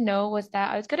what I did know was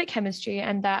that I was good at chemistry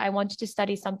and that I wanted to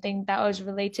study something that was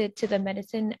related to the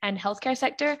medicine and healthcare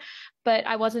sector, but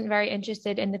I wasn't very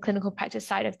interested in the clinical practice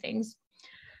side of things.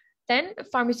 Then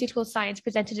pharmaceutical science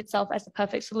presented itself as the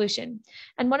perfect solution.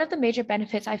 And one of the major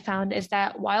benefits I found is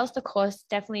that whilst the course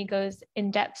definitely goes in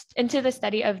depth into the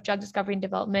study of drug discovery and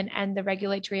development and the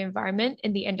regulatory environment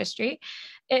in the industry,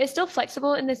 it is still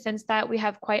flexible in the sense that we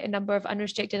have quite a number of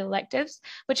unrestricted electives,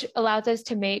 which allows us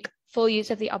to make full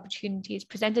use of the opportunities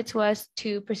presented to us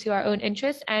to pursue our own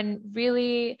interests and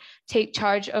really take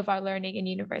charge of our learning in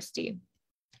university.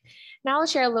 Now I'll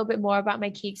share a little bit more about my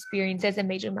key experiences and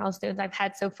major milestones I've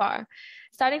had so far.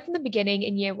 Starting from the beginning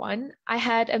in year 1, I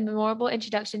had a memorable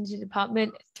introduction to the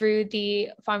department through the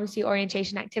pharmacy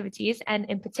orientation activities, and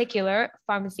in particular,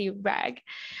 pharmacy RAG.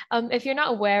 If you're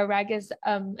not aware, RAG is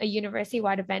a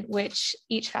university-wide event which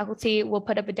each faculty will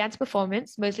put up a dance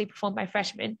performance, mostly performed by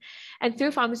freshmen. And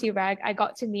through pharmacy RAG, I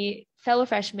got to meet fellow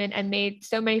freshmen and made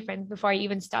so many friends before I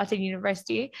even started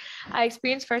university. I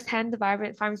experienced firsthand the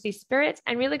vibrant pharmacy spirit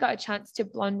and really got a chance to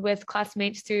bond with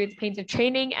classmates through the pains of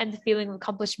training and the feeling of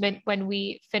accomplishment when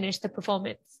we finished the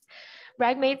performance.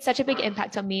 RAG made such a big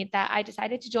impact on me that I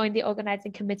decided to join the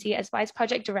organizing committee as vice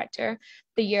project director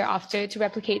the year after to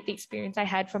replicate the experience I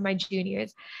had from my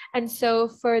juniors. And so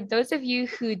for those of you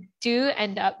who do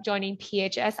end up joining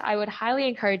PHS, I would highly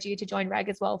encourage you to join RAG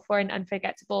as well for an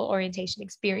unforgettable orientation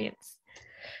experience.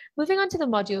 Moving on to the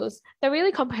modules, they're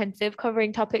really comprehensive,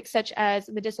 covering topics such as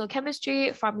medicinal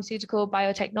chemistry, pharmaceutical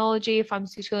biotechnology,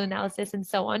 pharmaceutical analysis, and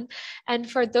so on. And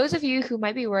for those of you who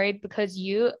might be worried because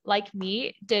you, like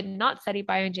me, did not study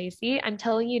bio in JC, I'm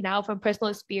telling you now from personal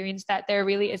experience that there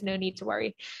really is no need to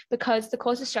worry, because the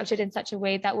course is structured in such a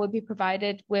way that will be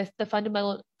provided with the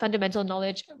fundamental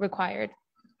knowledge required.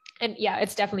 And yeah,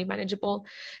 it's definitely manageable.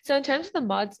 So in terms of the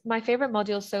mods, my favorite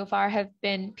modules so far have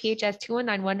been PHS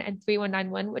 2191 and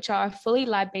 3191, which are fully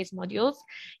lab-based modules.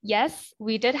 Yes,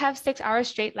 we did have 6 hours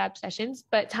straight lab sessions,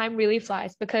 but time really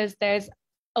flies because there's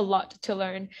a lot to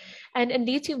learn. And in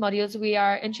these 2 modules, we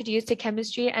are introduced to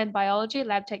chemistry and biology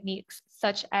lab techniques,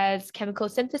 such as chemical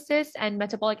synthesis and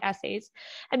metabolic assays.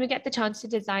 And we get the chance to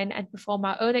design and perform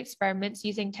our own experiments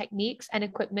using techniques and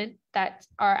equipment that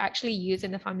are actually used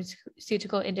in the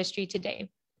pharmaceutical industry today.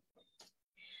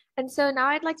 And so now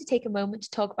I'd like to take a moment to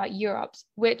talk about UROPS,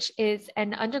 which is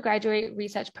an undergraduate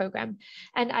research program.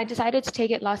 And I decided to take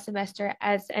it last semester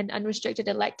as an unrestricted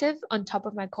elective on top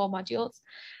of my core modules.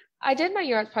 I did my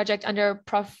UROPS project under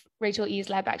Prof. Rachel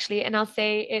E's lab, actually, and I'll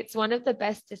say it's one of the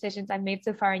best decisions I've made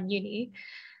so far in uni.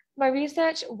 My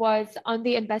research was on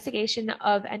the investigation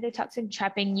of endotoxin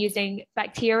trapping using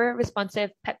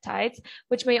bacteria-responsive peptides,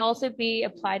 which may also be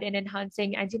applied in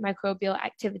enhancing antimicrobial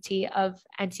activity of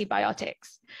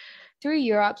antibiotics. Through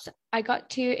UROPS, I got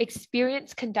to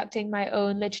experience conducting my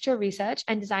own literature research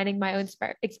and designing my own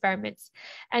experiments.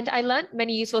 And I learned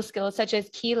many useful skills such as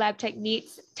key lab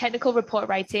techniques, technical report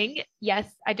writing.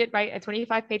 Yes, I did write a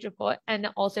 25-page report, and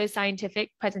also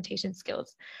scientific presentation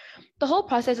skills. The whole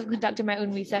process of conducting my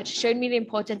own research showed me the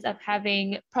importance of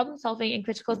having problem solving and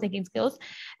critical thinking skills.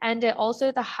 And it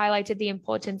also highlighted the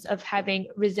importance of having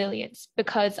resilience,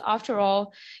 because after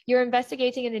all, you're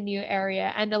investigating in a new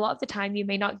area, and a lot of the time you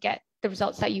may not get the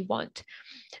results that you want.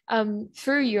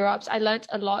 Through UROPS, I learned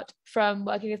a lot from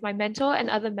working with my mentor and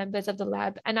other members of the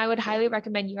lab, and I would highly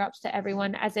recommend UROPS to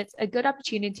everyone, as it's a good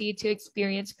opportunity to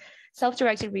experience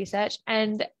self-directed research,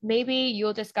 and maybe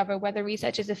you'll discover whether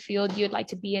research is a field you'd like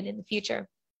to be in the future.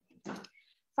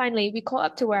 Finally, we caught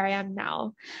up to where I am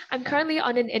now. I'm currently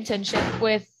on an internship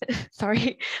with,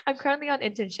 I'm currently on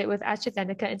internship with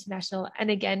AstraZeneca International. And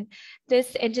again,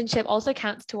 this internship also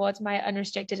counts towards my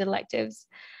unrestricted electives.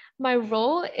 My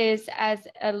role is as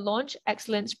a launch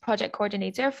excellence project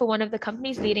coordinator for one of the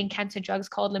company's leading cancer drugs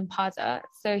called Lynparza.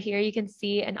 So here you can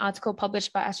see an article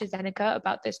published by AstraZeneca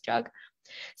about this drug.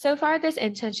 So far, this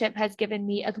internship has given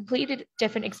me a completely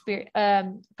different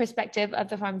perspective of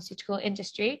the pharmaceutical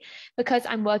industry, because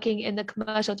I'm working in the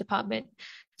commercial department.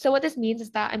 So what this means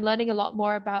is that I'm learning a lot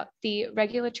more about the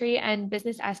regulatory and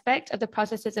business aspect of the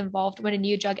processes involved when a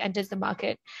new drug enters the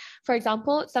market. For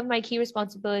example, some of my key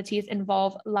responsibilities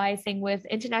involve liaising with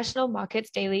international markets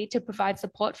daily to provide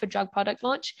support for drug product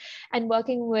launch, and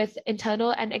working with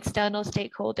internal and external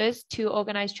stakeholders to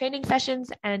organize training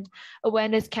sessions and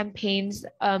awareness campaigns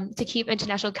to keep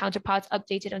international counterparts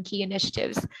updated on key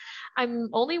initiatives. I'm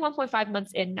only 1.5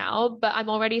 months in now, but I'm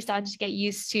already starting to get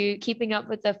used to keeping up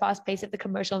with the fast pace of the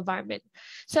commercial environment.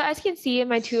 So as you can see in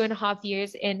my 2.5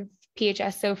 years in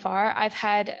PHS so far, I've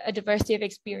had a diversity of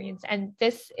experience, and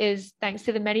this is thanks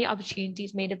to the many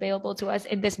opportunities made available to us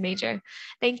in this major.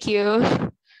 Thank you.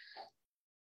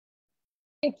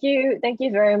 Thank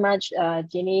you very much,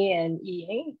 Jeannie and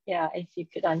Yi. Yeah, if you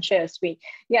could unshare your screen.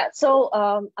 Yeah, so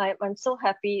I'm so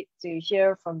happy to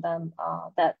hear from them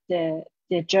that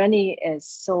their journey is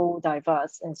so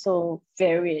diverse and so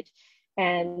varied.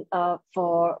 And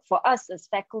for us as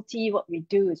faculty, what we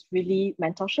do is really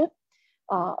mentorship.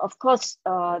 Of course,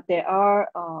 there are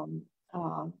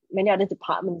many other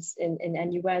departments in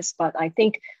NUS, but I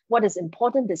think what is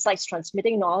important besides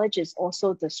transmitting knowledge is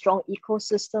also the strong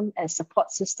ecosystem and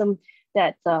support system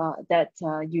that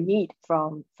you need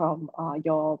from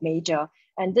your major.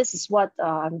 And this is what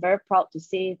I'm very proud to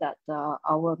say, that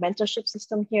our mentorship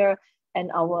system here and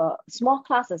our small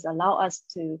classes allow us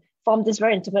to form this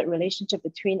very intimate relationship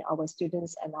between our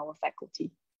students and our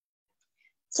faculty.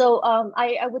 So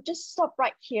I would just stop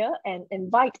right here and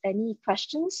invite any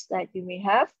questions that you may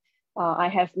have. I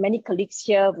have many colleagues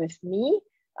here with me,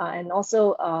 and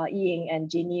also Ying and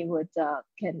Jeannie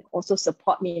can also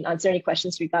support me in answering any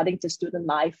questions regarding to student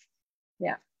life.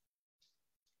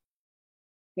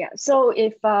 Yeah, so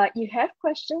if you have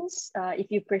questions,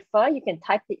 if you prefer, you can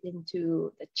type it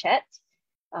into the chat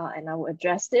and I will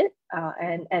address it.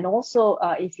 And also,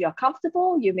 if you're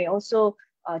comfortable, you may also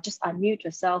just unmute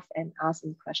yourself and ask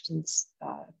any questions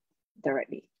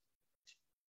directly.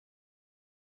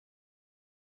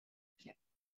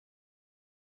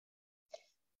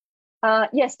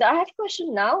 Yes, I have a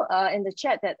question now in the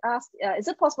chat that asks, is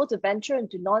it possible to venture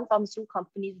into non-pharmaceutical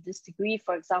companies with this degree,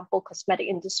 for example, cosmetic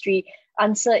industry?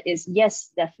 Answer is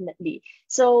yes, definitely.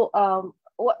 So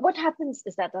what happens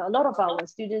is that a lot of our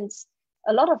students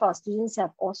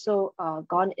have also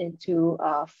gone into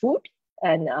food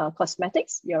and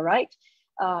cosmetics, you're right.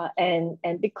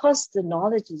 And because the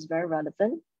knowledge is very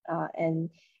relevant, and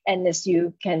as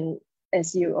you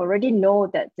already know,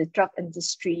 that the drug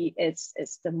industry is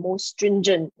the most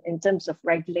stringent in terms of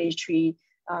regulatory,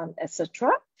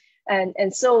 etc.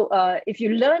 And so if you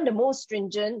learn the most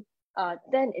stringent,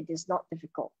 then it is not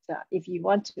difficult. If you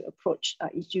want to approach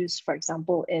issues, for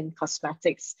example, in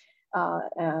cosmetics,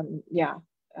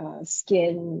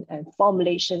 skin and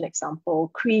formulation,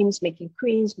 example,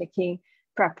 making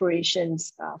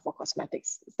preparations for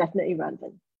cosmetics, it's definitely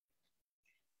relevant.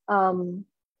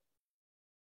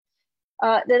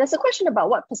 There's a question about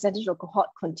what percentage of cohort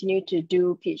continue to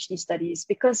do PhD studies,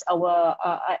 because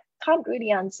I can't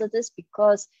really answer this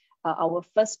because our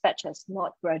first batch has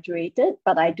not graduated,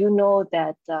 but I do know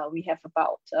that we have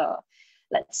about,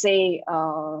 let's say,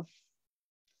 5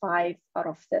 out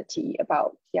of 30,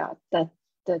 about, yeah, the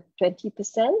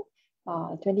 20%,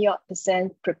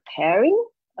 20% preparing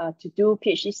to do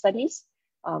PhD studies.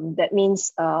 That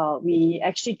means we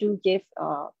actually do give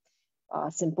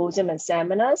symposium and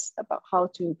seminars about how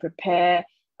to prepare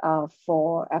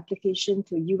for application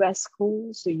to US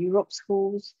schools, to Europe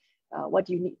schools. What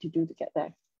do you need to do to get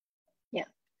there? Yeah.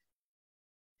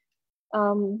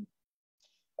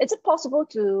 Is it possible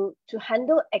to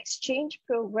handle exchange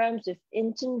programs with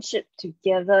internship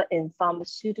together in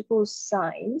pharmaceutical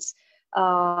science?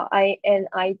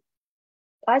 I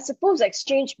suppose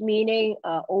exchange meaning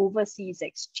overseas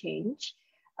exchange.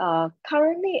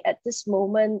 Currently at this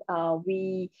moment,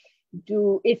 we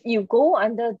do, if you go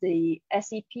under the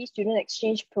SEP student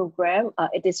exchange program,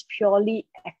 it is purely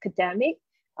academic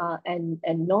and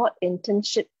not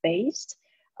internship based.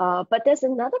 But there's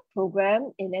another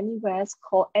program in NUS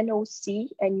called NOC,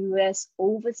 NUS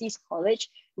Overseas College,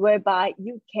 whereby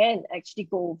you can actually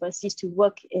go overseas to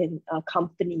work in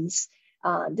companies.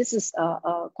 This is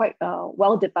quite a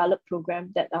well-developed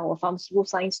program that our pharmaceutical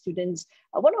science students,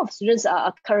 one of our students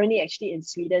are currently actually in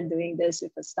Sweden doing this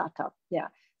with a startup. Yeah,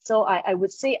 so I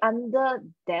would say under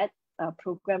that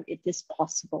program, it is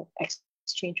possible,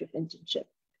 exchange with internship.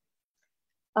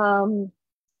 Oh,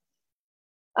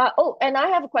 and I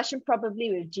have a question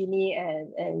probably with Jeannie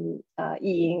and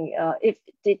Ying.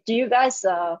 Do you guys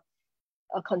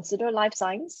consider life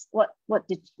science? What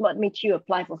made you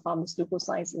apply for pharmaceutical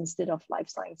science instead of life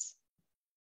science?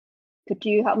 Could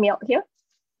you help me out here?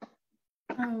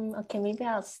 Okay, maybe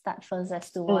I'll start first as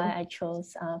to why I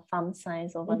chose pharm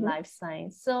science over life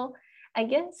science. So I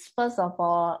guess first of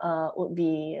all would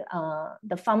be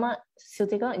the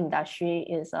pharmaceutical industry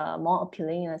is more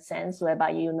appealing in a sense whereby,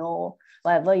 you know,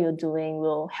 whatever you're doing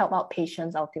will help out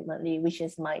patients ultimately, which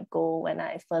is my goal when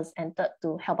I first entered,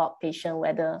 to help out patients,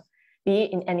 whether be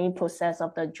it in any process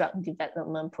of the drug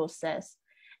development process.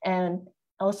 And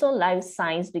also life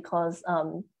science, because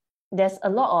there's a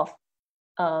lot of,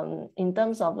 in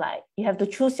terms of like, you have to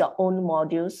choose your own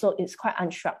module, so it's quite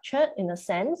unstructured in a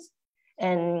sense.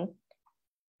 And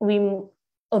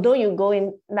although you go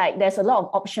in, like there's a lot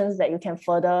of options that you can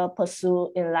further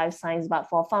pursue in life science, but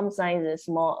for pharm science, it's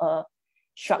more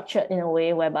structured in a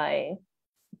way whereby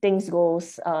things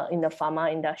goes in the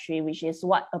pharma industry, which is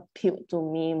what appealed to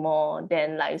me more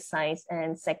than life science.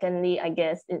 And secondly, I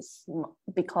guess it's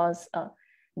because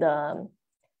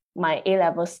my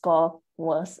A-level score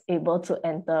was able to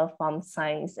enter pharm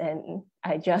science, and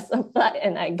I just applied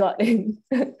and I got in.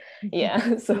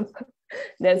 Yeah, so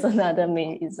that's another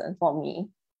main reason for me.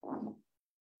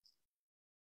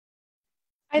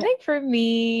 I think for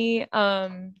me,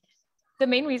 the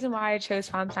main reason why I chose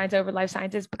pharm science over life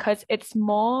science is because it's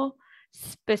more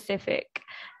specific.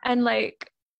 And like,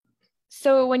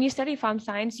 so when you study pharm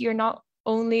science, you're not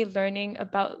only learning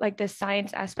about like the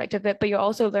science aspect of it, but you're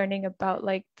also learning about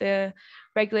like the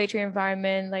regulatory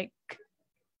environment, like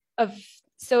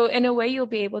so in a way you'll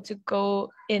be able to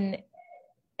go in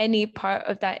any part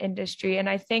of that industry. And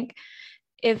I think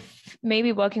if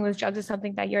maybe working with drugs is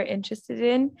something that you're interested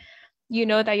in, you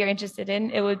know that you're interested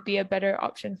in, it would be a better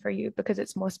option for you because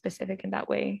it's more specific in that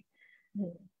way.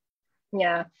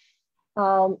 Yeah.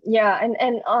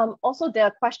 And also there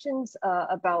are questions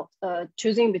about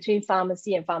choosing between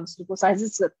pharmacy and pharmaceutical science.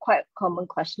 It's a quite common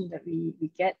question that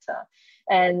we get.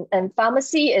 And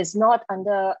pharmacy is not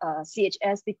under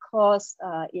CHS because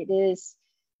it is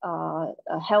a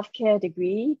healthcare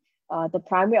degree. The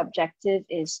primary objective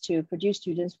is to produce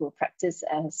students who will practice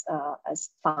as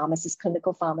pharmacists,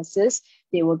 clinical pharmacists.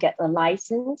 They will get a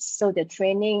license. So the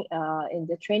training, in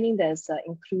the training, there's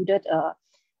included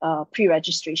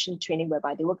pre-registration training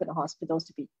whereby they work in the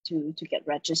hospitals to get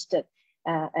registered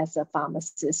as a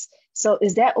pharmacist. So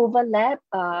is there overlap?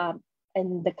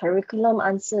 And the curriculum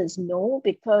answer is no,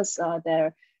 because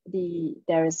there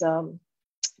is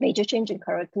major change in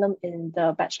curriculum in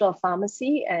the Bachelor of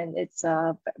Pharmacy, and it's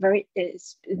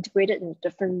integrated in a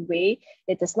different way.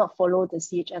 It does not follow the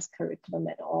CHS curriculum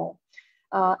at all.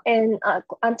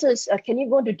 Answer is, can you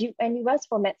go to Duke NUS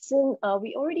for medicine?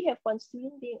 We already have one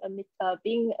student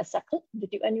being accepted to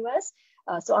Duke NUS.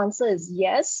 So answer is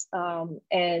yes. So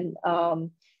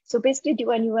basically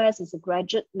Duke NUS is a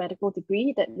graduate medical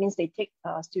degree. That means they take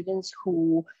students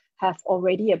who have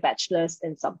already a bachelor's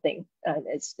in something, and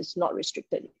it's not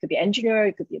restricted. It could be engineer,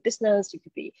 it could be a business, it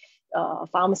could be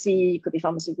pharmacy, it could be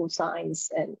pharmaceutical science,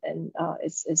 and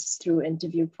it's through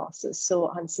interview process. So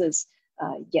answer is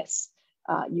yes,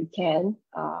 you can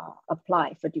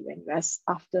apply for the NUS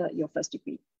after your first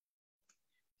degree.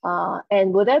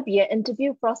 And will there be an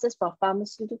interview process for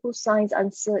pharmaceutical science?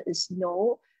 Answer is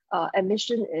no.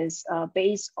 Admission is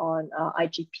based on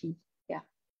IGP. Yeah.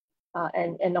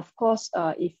 And of course,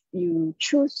 if you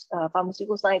choose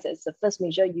pharmaceutical science as the first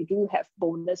major, you do have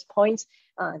bonus points,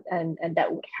 and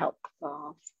that would help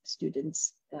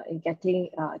students in getting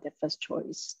their first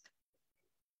choice.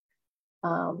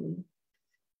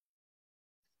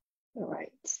 All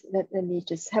right, let me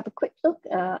just have a quick look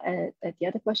at the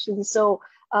other questions. So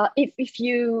if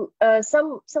you,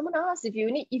 someone asked if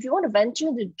you want to venture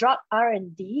into drug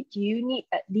R&D, do you need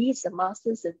at least a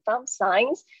master's in pharm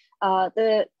science?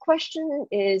 The question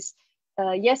is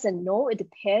yes and no. It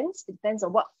depends. It depends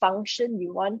on what function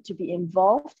you want to be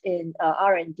involved in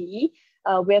R&D.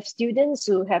 We have students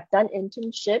who have done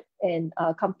internship in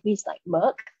companies like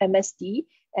Merck, MSD,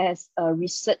 as a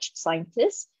research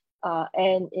scientist.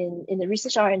 And in the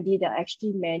research R&D, there are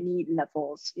actually many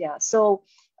levels. Yeah, so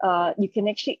you can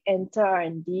actually enter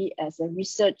R&D as a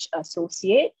research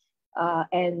associate,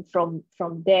 and from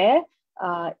there,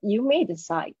 you may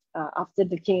decide after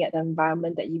looking at the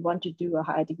environment that you want to do a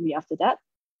higher degree after that.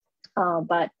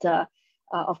 But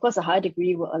of course, a higher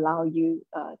degree will allow you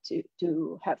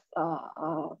to have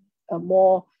a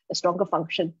stronger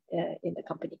function in the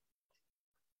company.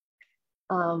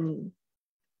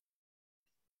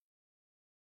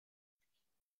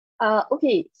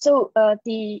 Okay, so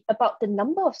about the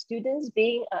number of students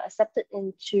being accepted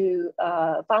into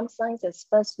pharm science as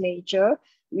first major,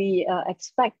 we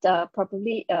expect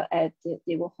probably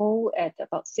they will hold at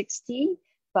about 60,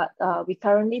 but we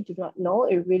currently do not know.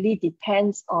 It really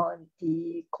depends on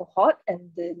the cohort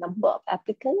and the number of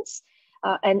applicants.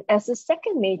 And as a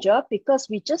second major, because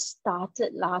we just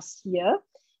started last year,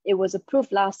 it was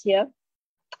approved last year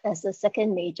as a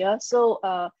second major. So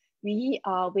we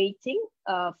are waiting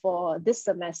for this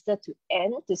semester to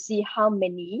end to see how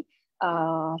many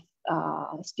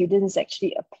students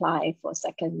actually apply for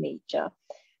second major.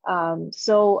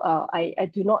 So I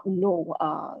do not know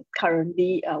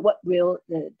currently what will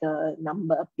the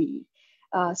number be.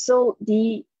 So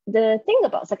the thing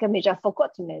about second major I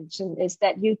forgot to mention is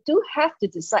that you do have to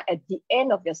decide at the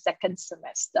end of your second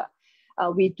semester.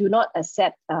 We do not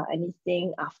accept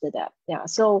anything after that. Yeah.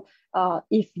 So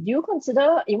if you want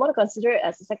to consider it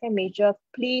as a second major,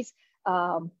 please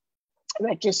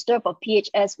register for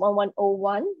PHS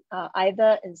 1101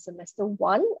 either in semester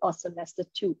 1 or semester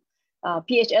 2.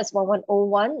 PHS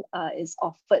 1101 is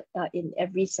offered in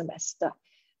every semester.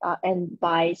 And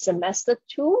by semester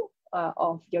 2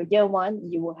 of your year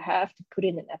 1, you will have to put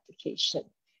in an application.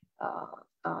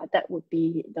 That would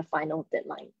be the final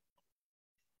deadline.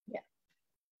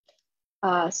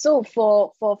 So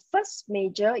for first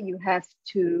major, you have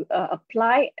to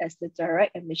apply as the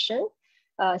direct admission.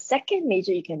 Second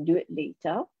major, you can do it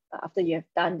later after you have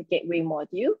done the gateway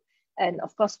module. And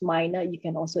of course, minor, you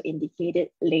can also indicate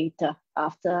it later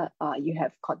after you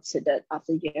have considered,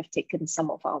 after you have taken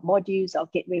some of our modules, our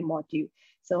gateway module.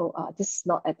 So this is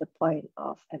not at the point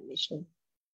of admission.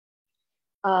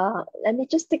 Let me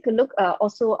just take a look.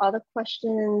 Also, other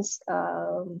questions.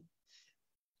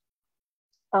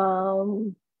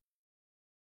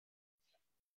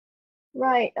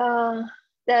 Right.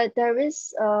 There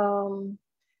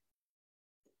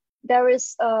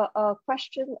is a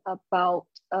question about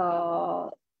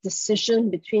decision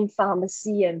between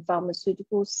pharmacy and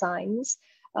pharmaceutical science.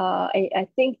 I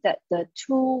think that the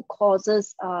two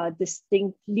courses are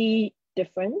distinctly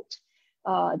different.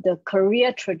 The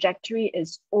career trajectory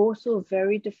is also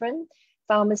very different.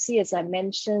 Pharmacy, as I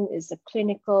mentioned, is a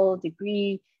clinical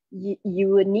degree. You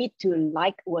would need to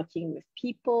like working with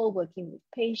people, working with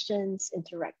patients,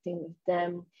 interacting with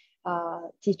them,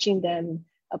 teaching them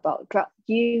about drug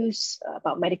use,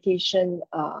 about medication,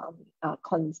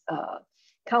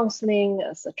 counseling,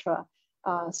 etc.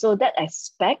 So that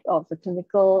aspect of the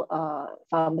clinical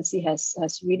pharmacy has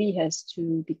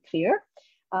to be clear.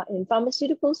 In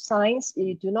pharmaceutical science,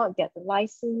 you do not get the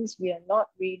license. We are not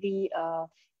really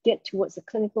get towards a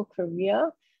clinical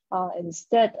career.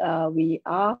 Instead, we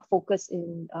are focused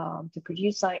in to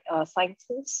produce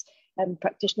scientists and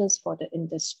practitioners for the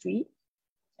industry.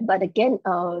 But again,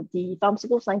 the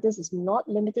pharmaceutical scientist is not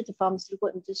limited to pharmaceutical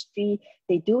industry.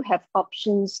 They do have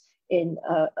options in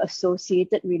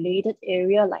associated related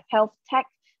area like health tech,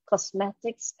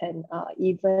 cosmetics, and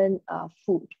even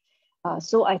food.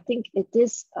 So I think it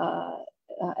is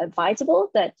advisable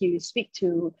that you speak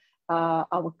to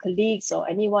our colleagues or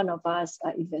any one of us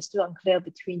if you're still unclear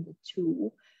between the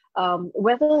two.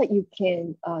 Whether you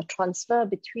can transfer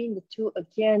between the two,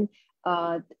 again,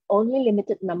 only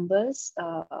limited numbers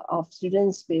of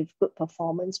students with good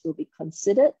performance will be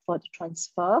considered for the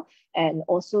transfer, and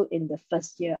also in the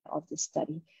first year of the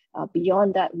study.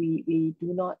 Beyond that, we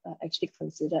do not actually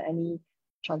consider any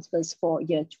transfers for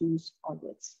year 2s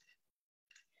onwards.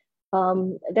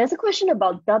 There's a question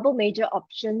about double major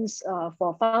options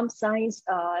for Pharm Science.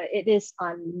 It is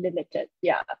unlimited,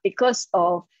 yeah, because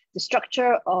of the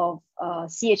structure of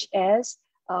CHS.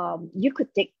 You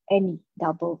could take any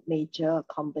double major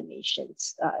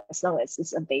combinations as long as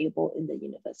it's available in the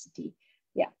university.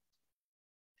 Yeah.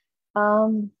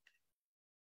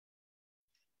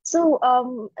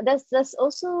 There's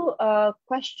also a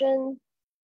question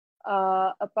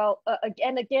about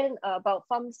about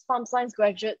Pharm Science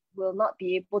graduate will not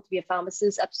be able to be a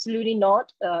pharmacist. Absolutely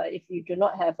not. If you do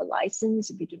not have a license,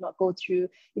 if you do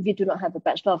not have a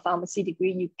Bachelor of Pharmacy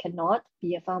degree, you cannot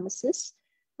be a pharmacist.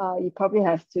 You probably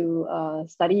have to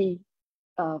study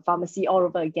pharmacy all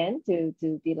over again to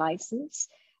be licensed.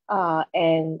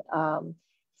 However,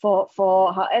 for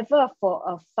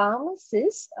a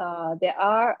pharmacist,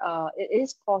 it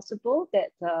is possible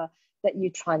that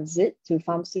you transit to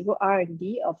pharmaceutical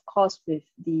R&D, of course, with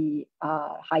the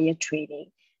higher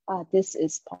training. This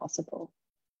is possible.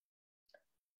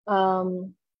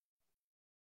 The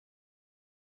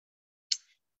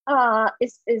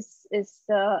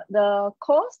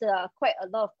course, there are quite a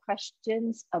lot of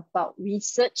questions about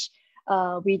research.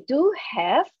 We do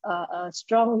have a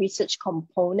strong research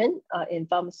component in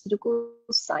pharmaceutical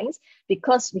science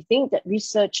because we think that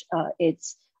research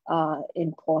is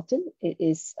important. It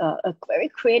is a very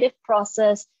creative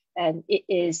process, and it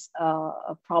is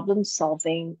a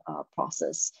problem-solving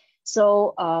process.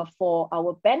 So for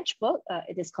our bench work,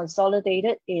 it is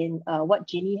consolidated in what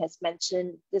Jeannie has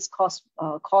mentioned, this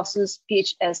courses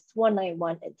PHS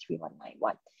 2191 and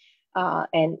 3191.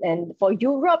 And for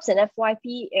Europe's and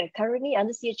FYP, currently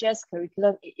under CHS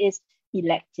curriculum, it is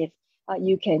elective.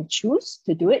 You can choose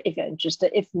to do it if you're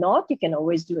interested. If not, you can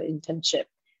always do an internship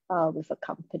with a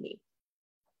company.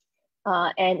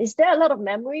 And is there a lot of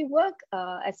memory work?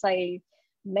 As I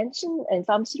mentioned, in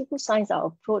pharmaceutical science, our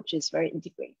approach is very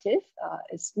integrative.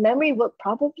 Its memory work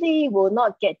probably will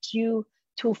not get you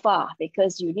too far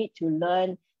because you need to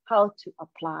learn how to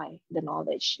apply the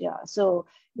knowledge. Yeah, so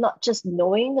not just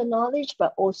knowing the knowledge,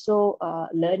 but also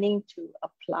learning to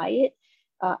apply it,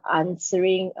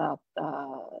 answering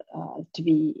to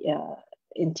be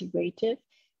integrative.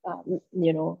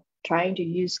 Trying to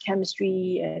use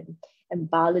chemistry and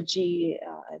biology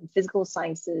and physical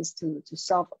sciences to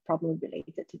solve a problem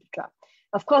related to the drug.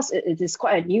 Of course, it is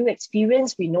quite a new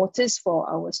experience we notice for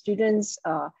our students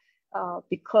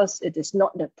because it is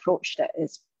not the approach that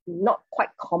is not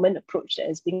quite common approach that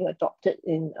is being adopted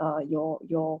in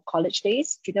your college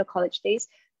days, junior college days.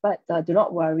 But do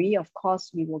not worry, of course,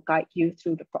 we will guide you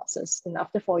through the process. And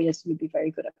after 4 years, you'll be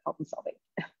very good at problem solving.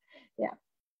 Yeah.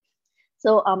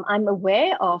 So I'm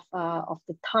aware of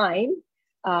the time.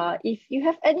 If you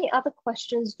have any other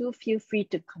questions, do feel free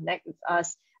to connect with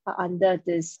us under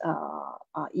this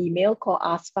email called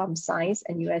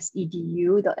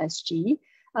askpharmscience@nusedu.sg.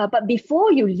 But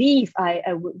before you leave,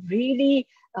 I would really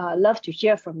love to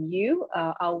hear from you.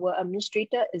 Our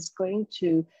administrator is going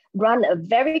to run a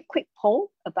very quick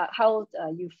poll about how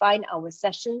you find our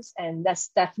sessions, and that's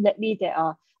definitely there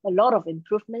are a lot of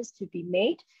improvements to be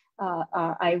made.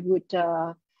 I would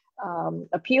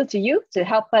appeal to you to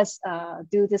help us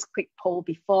do this quick poll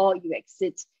before you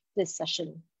exit this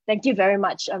session. Thank you very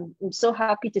much. I'm so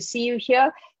happy to see you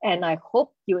here, and I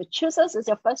hope you will choose us as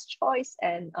your first choice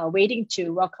and waiting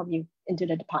to welcome you into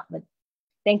the department.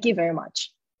 Thank you very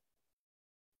much.